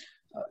online.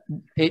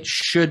 It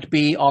should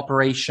be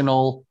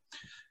operational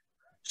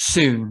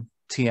soon,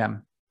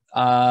 TM.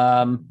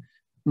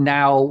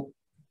 Now,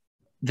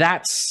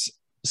 that's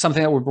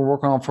something that we've been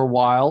working on for a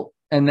while.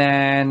 And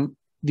then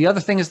the other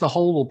thing is the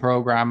HODL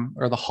program,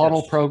 or the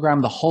HODL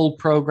program, the hold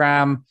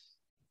program,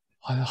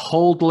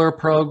 holdler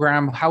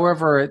program,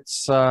 however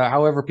it's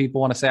however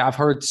people want to say. I've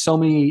heard so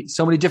many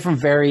different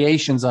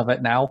variations of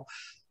it now.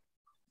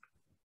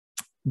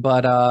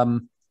 But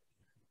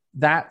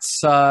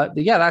that's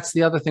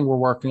the other thing we're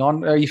working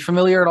on. Are you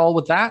familiar at all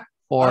with that?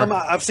 Or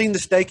I've seen the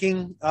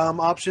staking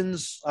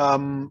options.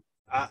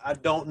 I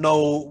don't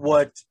know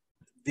what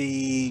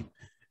the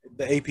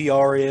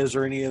APR is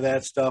or any of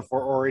that stuff,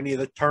 or any of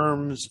the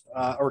terms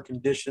or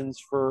conditions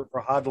for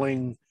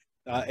hodling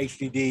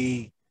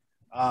HDD.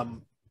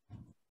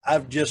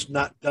 I've just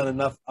not done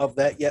enough of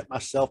that yet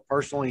myself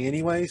personally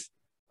anyways.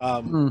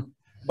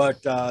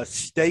 But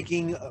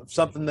staking,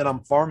 something that I'm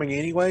farming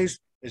anyways,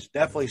 is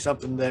definitely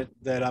something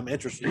that I'm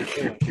interested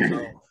in doing.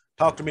 So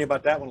talk to me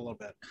about that one a little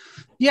bit.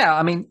 Yeah,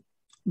 I mean,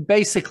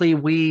 basically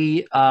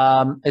we,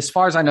 as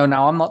far as I know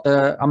now, I'm not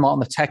on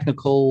the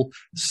technical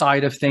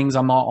side of things.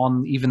 I'm not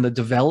on even the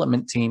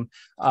development team.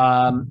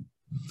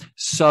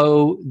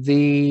 So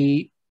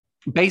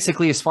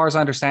basically, as far as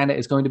I understand it,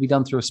 is going to be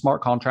done through a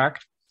smart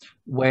contract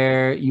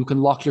where you can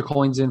lock your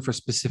coins in for a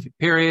specific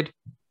period,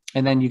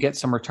 and then you get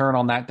some return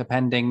on that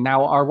depending.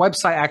 Now, our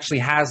website actually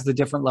has the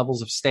different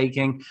levels of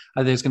staking.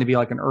 There's going to be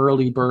like an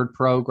early bird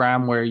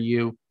program where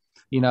you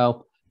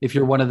know, if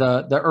you're one of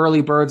the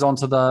early birds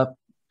onto the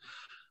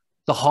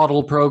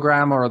HODL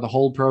program or the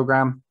hold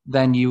program,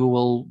 then you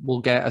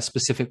will get a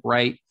specific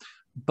rate.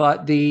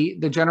 But the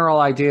general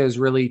idea is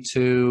really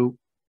to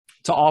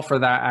offer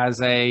that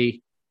as a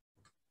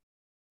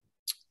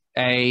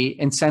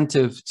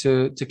incentive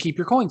to keep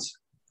your coins.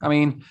 I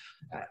mean,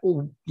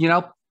 you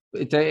know,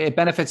 it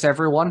benefits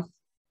everyone.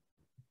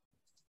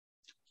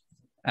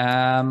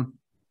 Sorry,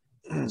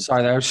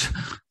 there's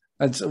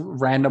a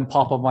random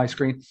pop of my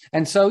screen.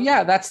 And so,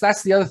 yeah,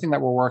 that's the other thing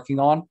that we're working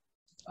on.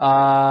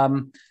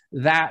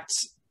 That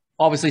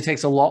obviously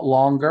takes a lot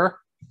longer.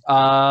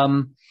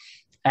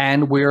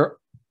 And we're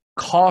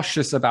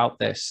cautious about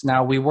this.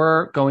 Now, we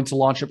were going to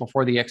launch it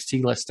before the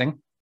XT listing,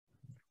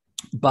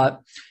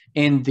 but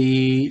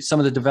in some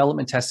of the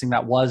development testing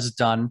that was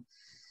done,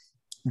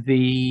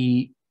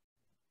 we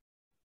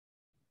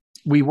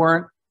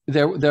weren't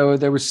there.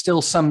 There was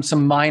still some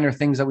minor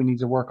things that we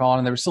needed to work on,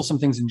 and there were still some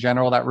things in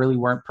general that really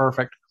weren't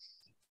perfect,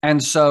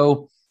 and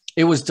so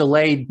it was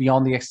delayed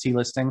beyond the XT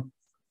listing.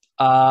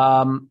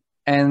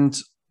 And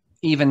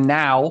even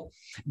now,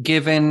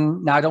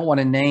 now I don't want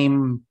to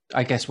name,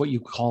 I guess, what you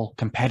call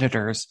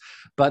competitors,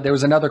 but there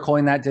was another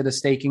coin that did a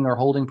staking or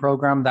holding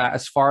program that,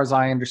 as far as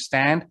I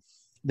understand,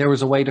 there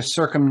was a way to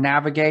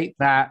circumnavigate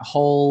that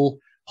whole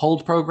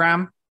hold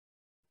program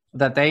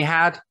that they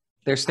had,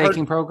 their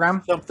staking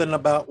program. Something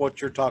about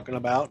what you're talking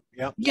about.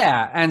 Yeah.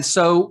 Yeah. And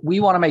so we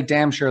want to make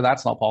damn sure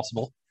that's not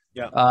possible.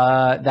 Yeah.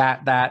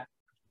 That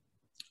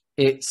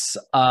it's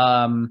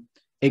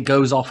it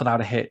goes off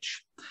without a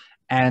hitch.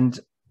 And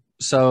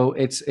so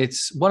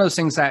it's one of those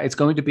things that it's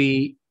going to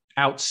be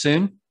out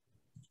soon,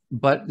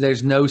 but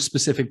there's no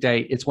specific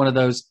date. It's one of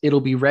those,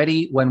 it'll be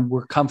ready when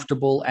we're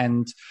comfortable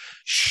and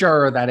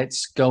sure that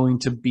it's going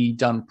to be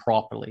done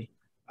properly.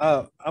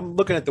 I'm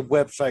looking at the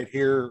website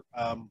here.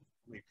 Let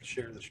me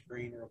share the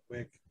screen real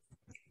quick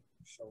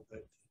so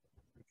that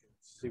we can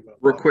see what.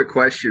 Real quick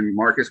question,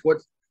 Marcus.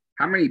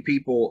 How many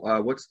people?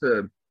 What's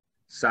the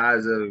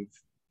size of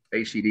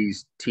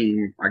HDD's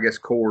team? I guess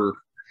core,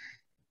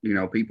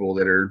 people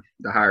that are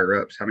the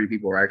higher ups. How many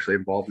people are actually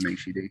involved in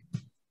HDD?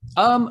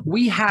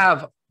 We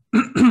have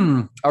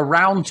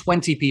around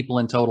 20 people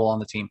in total on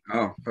the team.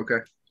 Oh, okay.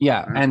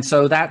 Yeah, right. And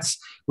so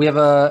we have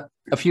a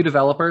few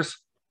developers,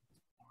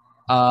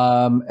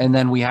 and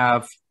then we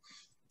have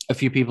a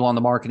few people on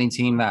the marketing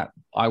team that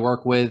I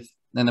work with,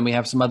 and then we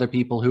have some other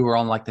people who are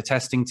on like the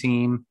testing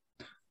team,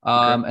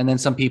 okay. And then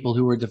some people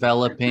who are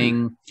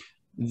developing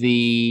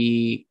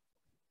the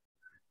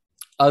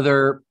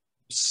other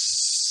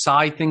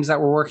side things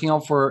that we're working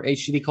on for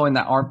HDDcoin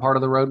that aren't part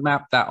of the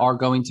roadmap that are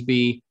going to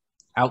be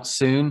out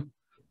soon.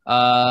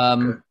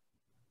 Okay.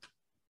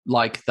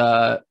 Like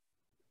the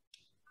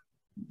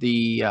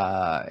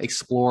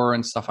Explorer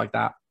and stuff like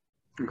that.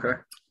 Okay.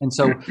 And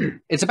so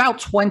it's about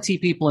 20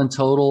 people in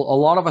total. A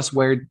lot of us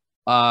wear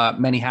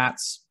many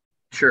hats.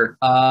 Sure.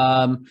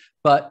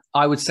 But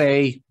I would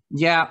say,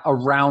 yeah,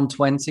 around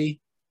 20.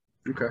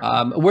 Okay.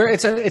 Where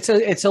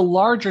it's a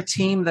larger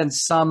team than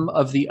some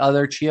of the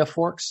other Chia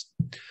forks.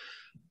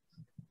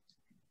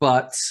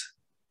 But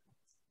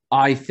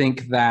I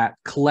think that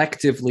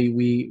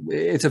collectively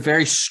it's a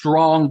very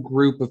strong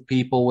group of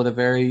people with a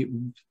very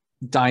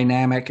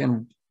dynamic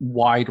and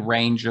wide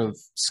range of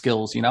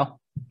skills, I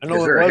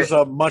know it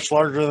was much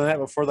larger than that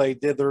before they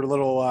did their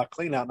little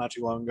clean out not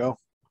too long ago.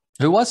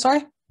 Who was,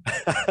 sorry?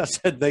 I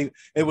said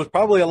it was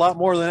probably a lot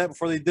more than that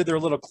before they did their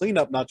little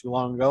cleanup not too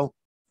long ago.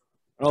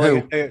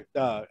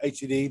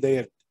 HDD, they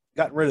had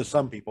gotten rid of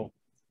some people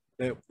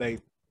that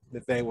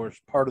they were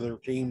part of their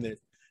team that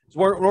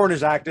weren't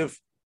as active.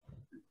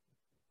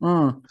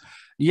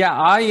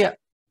 Yeah,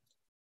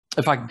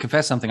 if I can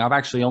confess something, I've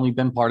actually only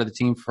been part of the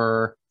team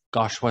for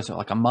gosh, was it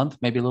like a month,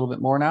 maybe a little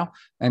bit more now?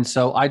 And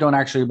so I don't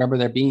actually remember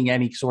there being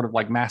any sort of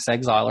like mass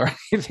exile or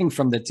anything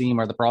from the team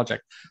or the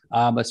project.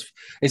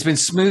 It's been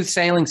smooth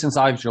sailing since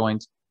I've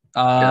joined.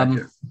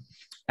 Gotcha.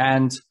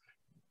 And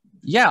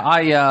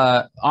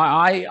yeah,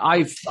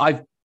 I've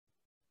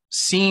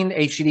seen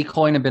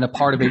HDDcoin and been a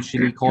part of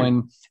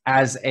HDDcoin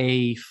as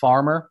a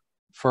farmer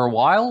for a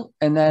while,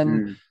 and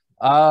then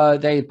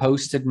they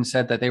posted and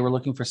said that they were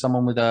looking for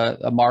someone with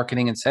a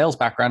marketing and sales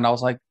background. And I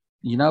was like,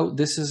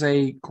 this is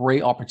a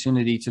great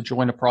opportunity to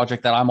join a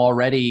project that I'm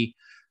already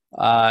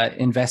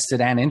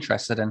invested and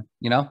interested in,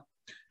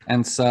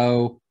 and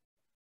so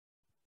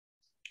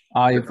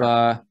I've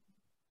I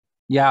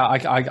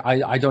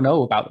don't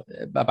know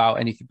about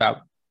anything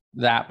about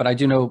that, but I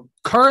do know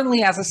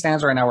currently as it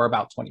stands right now, we're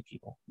about 20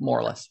 people, more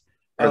or less.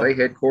 Are they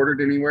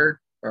headquartered anywhere?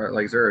 Or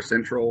like, is there a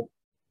central?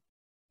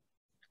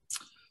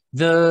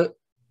 The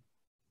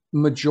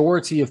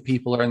majority of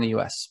people are in the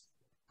US.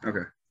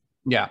 Okay.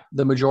 Yeah,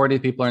 the majority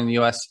of people are in the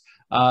US.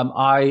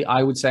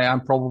 I would say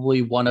I'm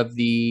probably one of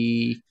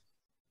the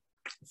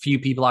few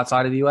people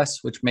outside of the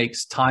US, which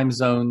makes time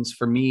zones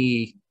for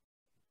me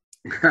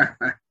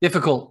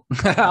difficult.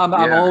 I'm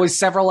always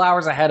several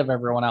hours ahead of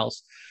everyone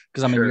else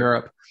because I'm in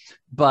Europe.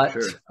 But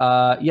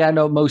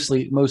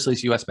mostly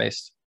it's US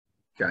based.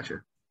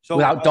 Gotcha. So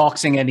without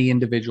doxing any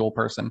individual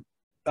person.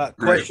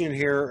 Question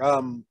here.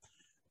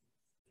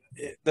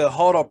 The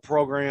HODL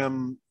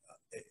program,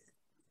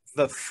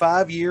 the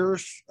 5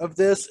 years of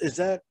this, is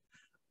that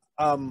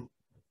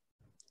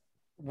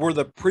where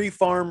the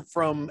pre-farm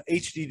from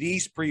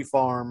HDD's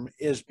pre-farm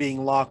is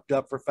being locked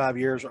up for 5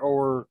 years,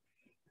 or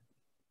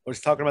was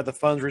talking about the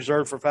funds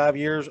reserved for 5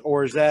 years,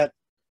 or is that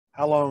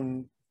how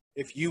long,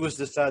 if you was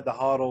to decide to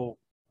HODL,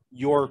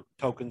 your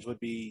tokens would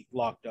be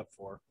locked up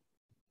for?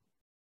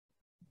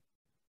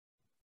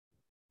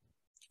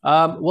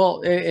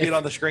 Well, see it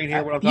on the screen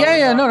here. What I'm talking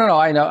about? No,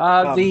 I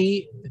know.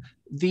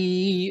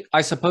 The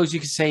I suppose you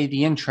could say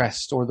the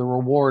interest or the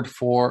reward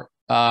for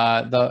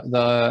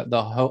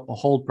the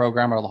hold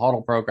program or the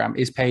HODL program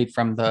is paid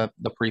from the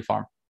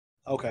pre-farm.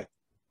 Okay.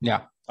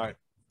 Yeah. All right.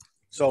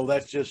 So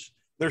that's just,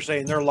 they're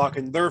saying they're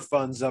locking their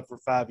funds up for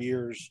 5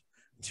 years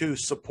to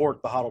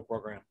support the HODL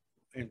program.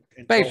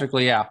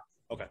 Basically, yeah.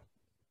 Okay.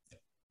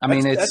 I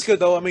mean, that's good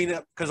though. I mean,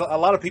 because a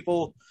lot of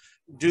people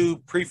do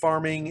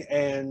pre-farming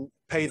and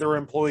pay their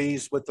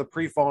employees with the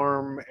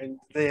pre-farm, and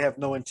they have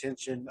no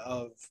intention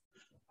of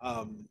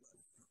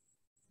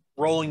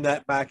rolling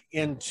that back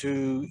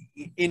into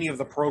any of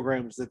the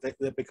programs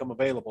that become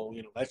available.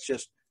 That's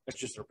just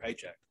their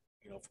paycheck.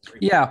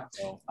 Yeah.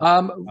 So,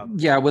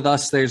 with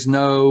us, there's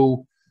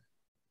no,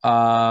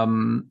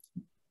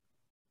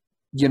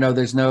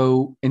 there's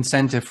no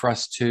incentive for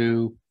us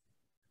to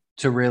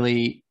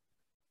really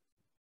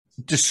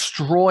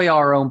destroy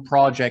our own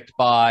project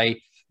by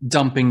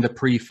dumping the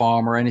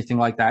pre-farm or anything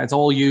like that. It's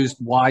all used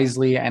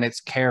wisely and it's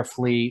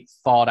carefully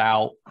thought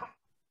out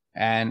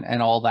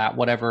and all that,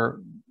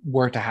 whatever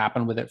were to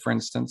happen with it, for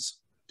instance.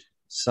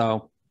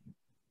 So.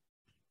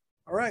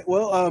 All right.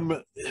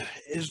 Well,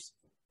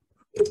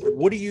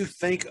 what do you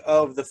think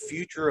of the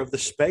future of the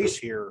space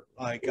here?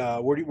 Like,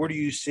 where do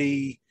you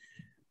see,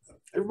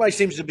 everybody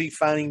seems to be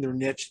finding their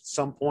niche at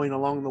some point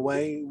along the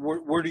way.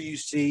 Where do you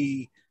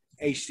see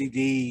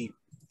HDD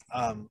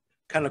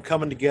kind of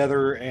coming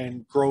together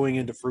and growing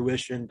into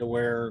fruition to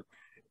where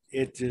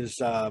it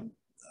is a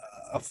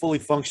fully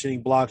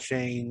functioning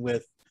blockchain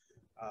with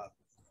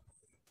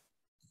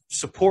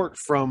support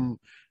from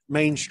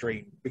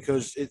mainstream?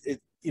 Because if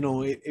you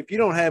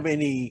don't have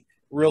any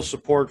real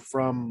support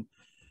from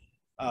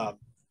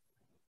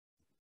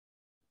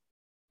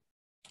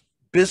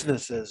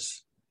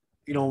businesses,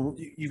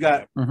 you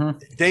got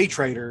day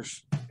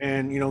traders,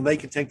 and they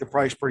can take the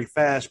price pretty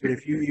fast. But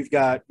if you've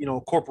got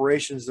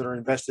corporations that are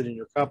invested in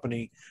your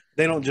company,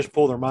 they don't just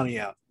pull their money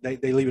out. They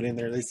leave it in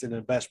there. It's an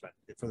investment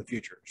for the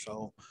future.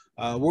 So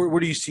where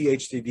do you see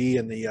HDD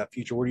in the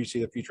future? Where do you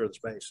see the future of the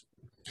space?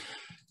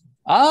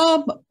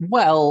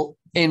 Well,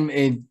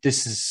 in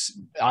this is,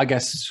 I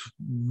guess,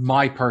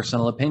 my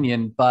personal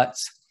opinion, but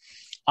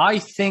I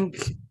think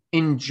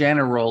in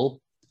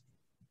general,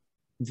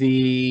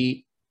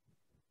 the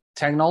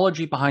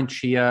technology behind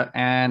Chia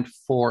and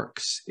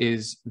forks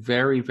is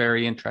very,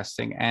 very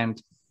interesting, and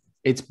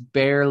it's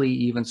barely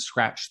even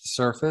scratched the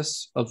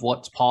surface of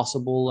what's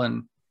possible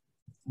and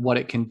what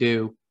it can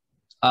do.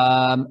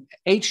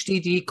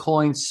 HDD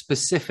coin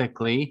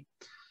specifically,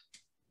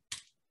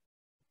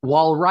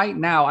 while right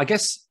now, I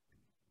guess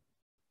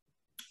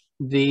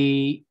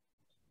the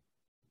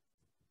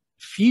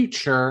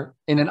future,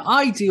 in an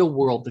ideal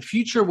world, the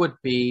future would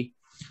be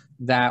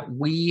that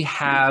we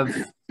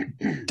have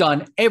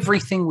done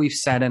everything we've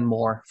said and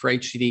more for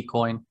HDD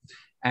coin,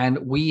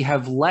 and we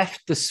have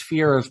left the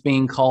sphere of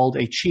being called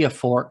a Chia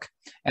fork,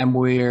 and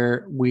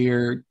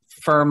we're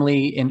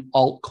firmly in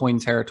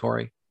altcoin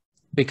territory.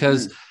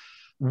 Because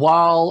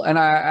while, and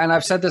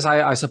I've said this,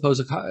 I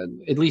suppose,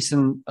 at least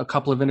in a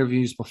couple of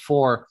interviews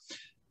before,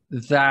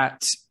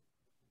 that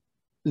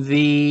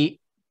the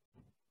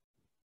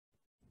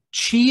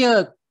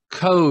Chia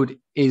code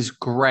is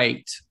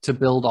great to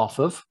build off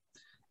of.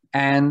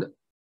 And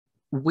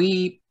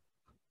we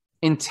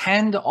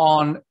intend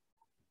on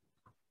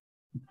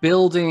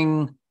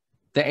building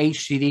the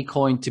HDD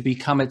coin to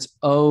become its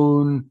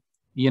own,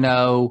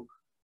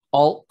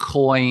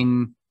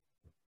 altcoin,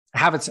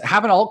 have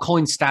an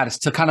altcoin status,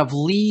 to kind of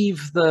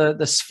leave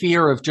the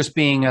sphere of just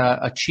being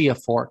a chia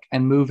fork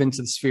and move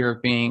into the sphere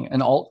of being an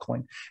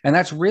altcoin. And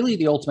that's really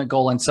the ultimate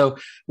goal. And so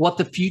what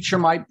the future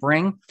might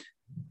bring,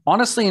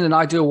 honestly, in an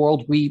ideal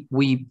world, we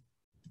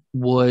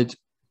would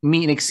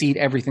meet and exceed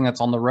everything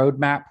that's on the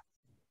roadmap,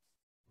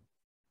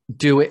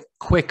 do it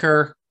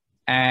quicker,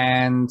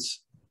 and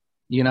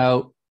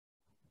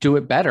do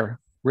it better,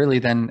 really,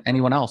 than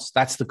anyone else.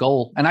 That's the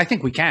goal. And I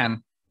think we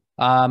can.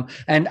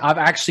 And I've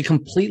actually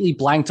completely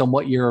blanked on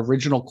what your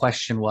original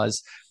question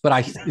was,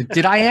 but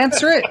did I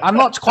answer it? I'm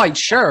not quite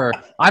sure.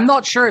 I'm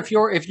not sure if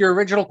your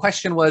original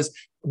question was,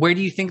 where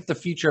do you think the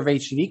future of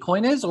HDD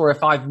coin is, or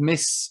if I've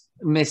miss.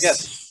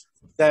 Yes,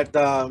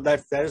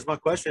 that is my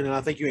question, and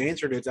I think you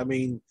answered it. I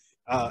mean,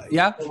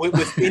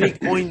 with any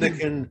coin that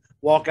can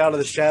walk out of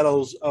the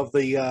shadows of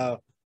the of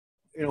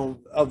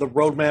the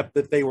roadmap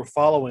that they were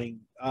following,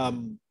 I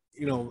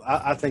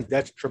think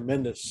that's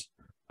tremendous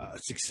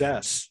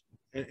success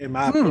in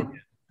my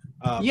opinion.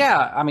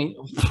 I mean,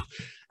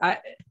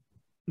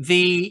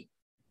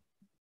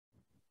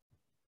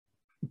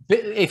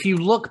 if you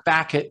look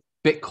back at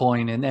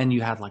Bitcoin, and then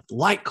you had like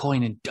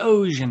Litecoin and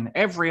Doge and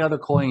every other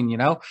coin,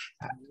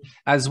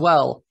 as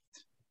well.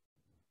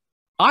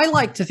 I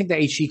like to think that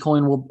HDD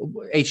coin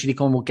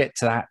will get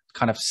to that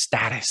kind of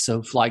status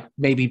of like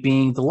maybe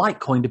being the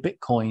Litecoin to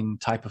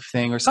Bitcoin type of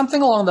thing, or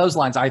something along those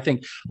lines, I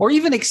think, or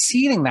even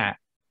exceeding that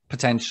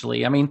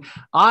potentially. I mean,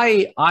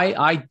 I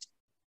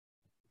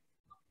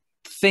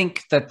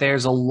think that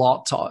there's a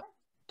lot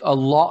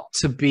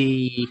to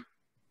be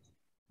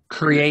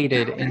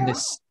created in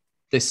this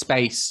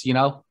space.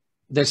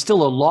 There's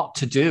still a lot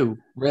to do,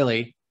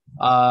 really.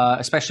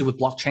 Especially with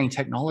blockchain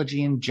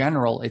technology in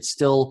general. It's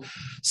still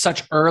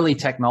such early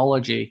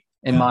technology,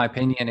 in my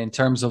opinion, in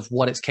terms of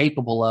what it's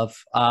capable of.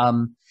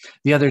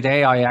 The other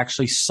day, I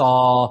actually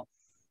saw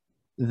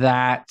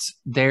that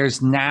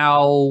there's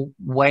now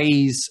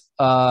ways,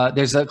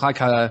 there's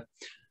a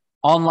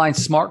online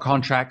smart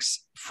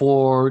contracts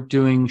for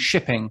doing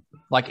shipping,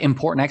 like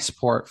import and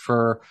export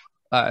for,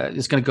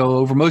 it's going to go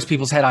over most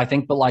people's head, I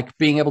think, but like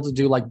being able to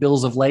do like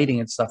bills of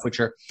lading and stuff, which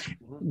are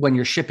when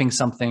you're shipping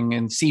something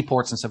in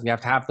seaports and stuff, you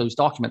have to have those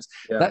documents.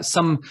 That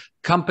some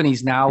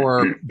companies now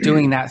are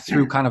doing that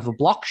through kind of a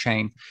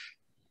blockchain.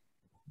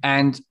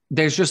 And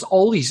there's just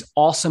all these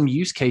awesome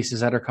use cases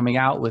that are coming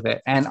out with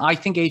it. And I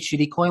think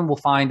HDD coin will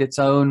find its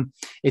own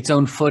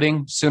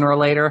footing sooner or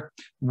later,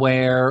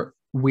 where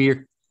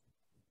we're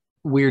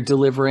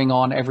delivering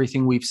on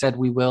everything we've said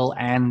we will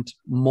and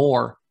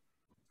more.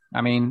 I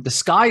mean, the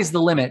sky's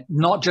the limit,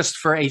 not just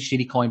for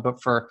HDD coin,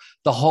 but for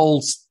the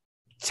whole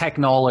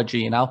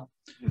technology,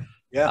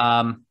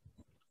 Yeah.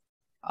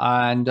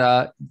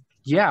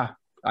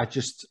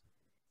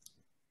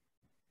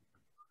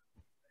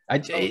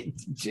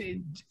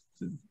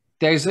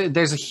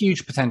 There's a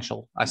huge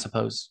potential, I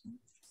suppose.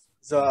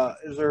 So,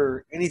 is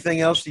there anything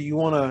else that you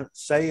want to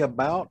say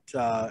about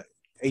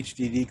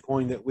HDD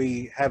coin that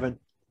we haven't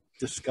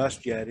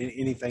discussed yet?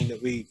 Anything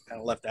that we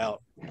kind of left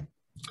out?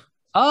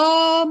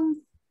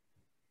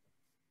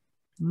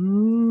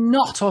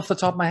 Not off the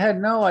top of my head.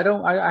 No, I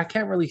don't. I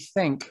can't really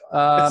think.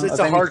 It's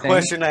a hard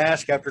question to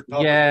ask after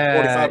talking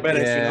for 45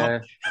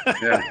 minutes.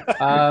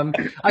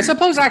 I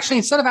suppose actually,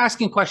 instead of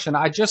asking a question,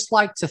 I'd just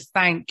like to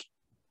thank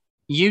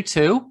you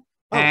two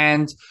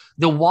and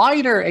the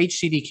wider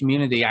HDD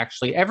community.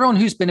 Actually, everyone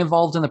who's been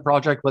involved in the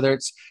project, whether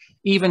it's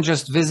even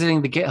just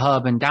visiting the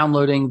GitHub and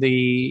downloading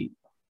the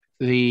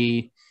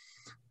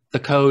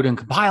code and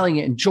compiling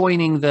it and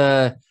joining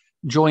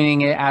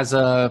it as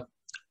a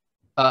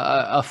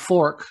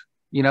fork,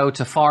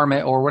 to farm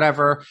it or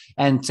whatever,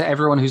 and to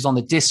everyone who's on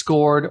the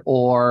Discord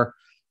or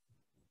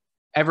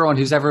everyone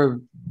who's ever,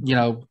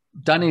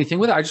 done anything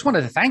with it. I just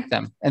wanted to thank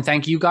them and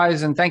thank you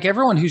guys and thank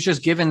everyone who's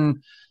just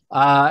given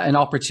an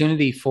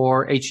opportunity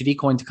for HDD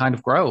coin to kind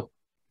of grow.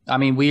 I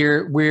mean,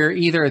 we're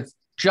either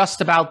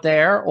just about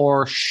there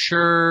or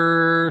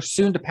sure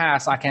soon to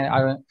pass. I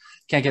can't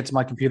get to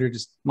my computer,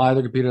 just my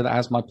other computer that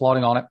has my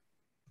plotting on it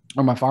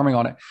or my farming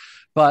on it,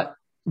 but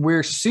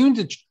we're soon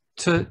to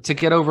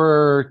get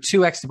over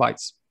 2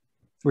 exabytes.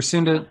 We're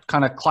soon to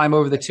kind of climb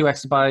over the 2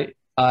 exabyte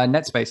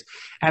net space.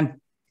 And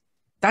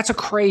that's a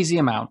crazy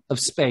amount of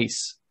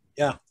space.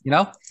 Yeah.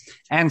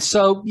 And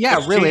so,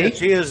 really.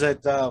 She is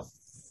at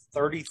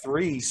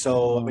 33.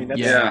 So, I mean, that's,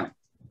 yeah.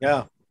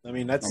 I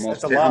mean, that's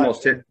a lot.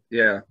 Almost 10.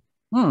 Yeah.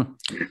 And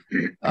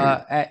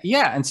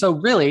so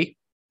really,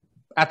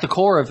 at the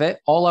core of it,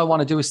 all I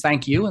want to do is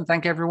thank you and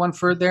thank everyone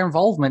for their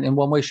involvement in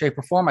one way, shape,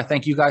 or form. I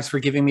thank you guys for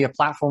giving me a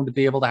platform to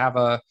be able to have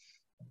a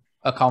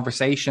a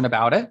conversation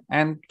about it.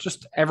 And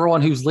just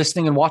everyone who's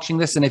listening and watching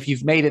this, and if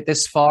you've made it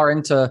this far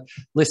into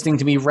listening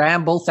to me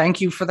ramble,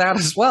 thank you for that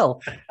as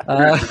well.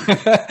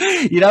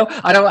 You know,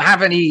 I don't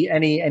have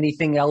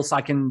anything else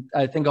I can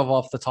think of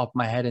off the top of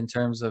my head in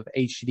terms of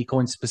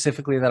HDDcoin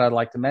specifically that I'd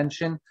like to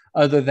mention,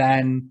 other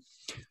than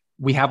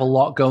we have a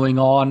lot going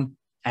on,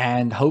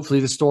 and hopefully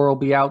the store will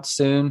be out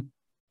soon.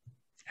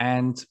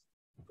 And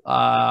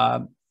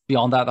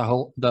beyond that,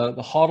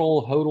 the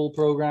HODL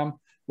program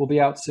will be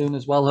out soon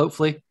as well,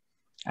 hopefully.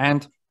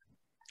 And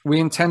we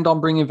intend on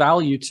bringing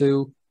value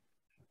to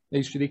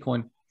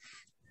HDDcoin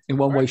in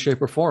one way, shape,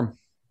 or form.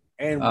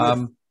 And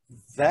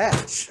with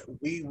that,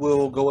 we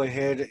will go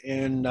ahead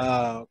and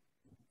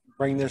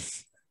bring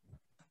this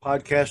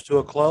podcast to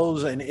a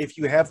close. And if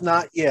you have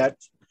not yet,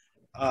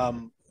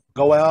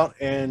 go out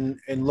and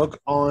look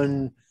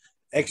on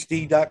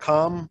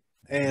xd.com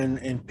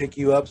and pick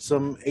you up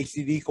some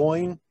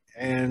HDDcoin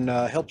and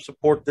help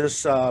support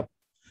this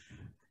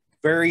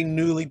very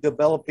newly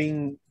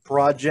developing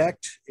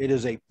project. It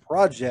is a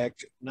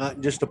project,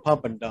 not just a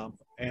pump and dump,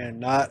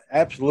 and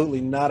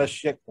absolutely not a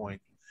shitcoin.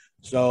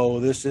 So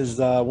this is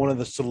one of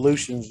the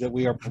solutions that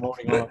we are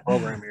promoting on our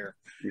program here.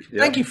 Yep.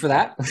 Thank you for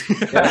that.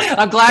 Yeah.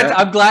 I'm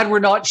glad we're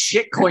not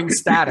shitcoin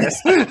status.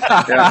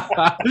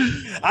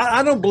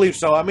 I don't believe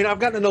so. I mean, I've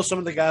gotten to know some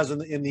of the guys in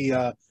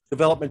the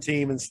development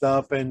team and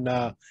stuff, and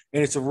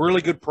it's a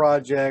really good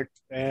project,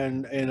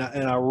 and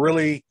I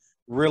really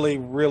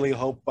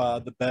hope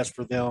the best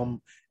for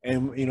them.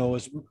 And you know,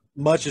 as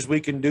much as we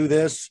can do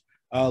this,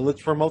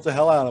 let's promote the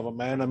hell out of them,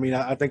 man. I mean,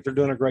 I think they're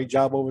doing a great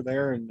job over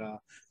there, and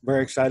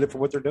very excited for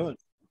what they're doing.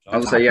 I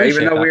would say, yeah,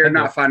 even though we are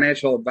not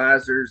financial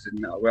advisors,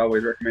 and we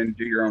always recommend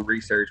do your own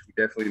research, we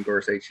definitely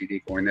endorse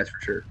HDDcoin, that's for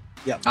sure.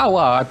 Yeah. Oh,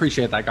 wow. I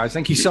appreciate that, guys.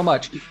 Thank you so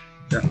much.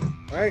 Yeah.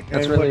 All right.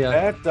 That's and really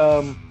with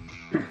that,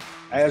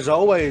 as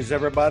always,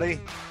 everybody,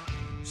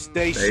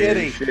 stay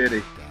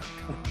shitty.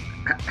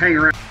 Hang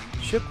around.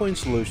 Shitcoin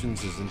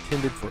Solutions is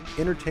intended for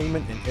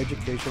entertainment and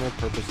educational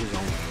purposes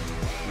only.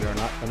 We are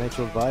not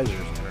financial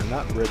advisors and are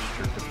not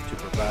registered to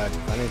provide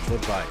financial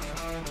advice.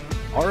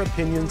 Our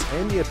opinions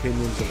and the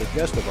opinions of the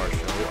guests of our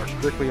show are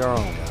strictly our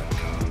own.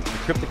 The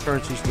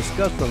cryptocurrencies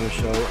discussed on the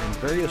show and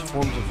various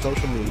forms of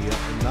social media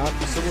are not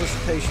a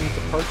solicitation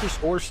to purchase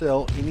or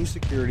sell any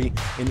security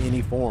in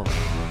any form.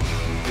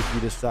 If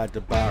you decide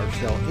to buy or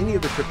sell any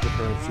of the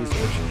cryptocurrencies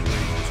or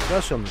securities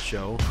discussed on the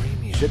show,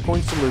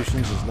 Shitcoin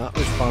Solutions is not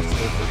responsible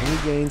for any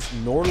gains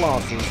nor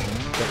losses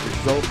that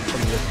result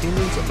from the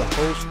opinions of the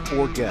host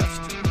or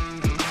guest.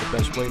 The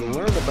best way to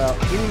learn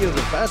about any of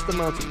the vast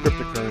amounts of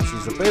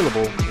cryptocurrencies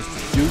available is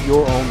to do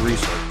your own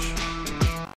research.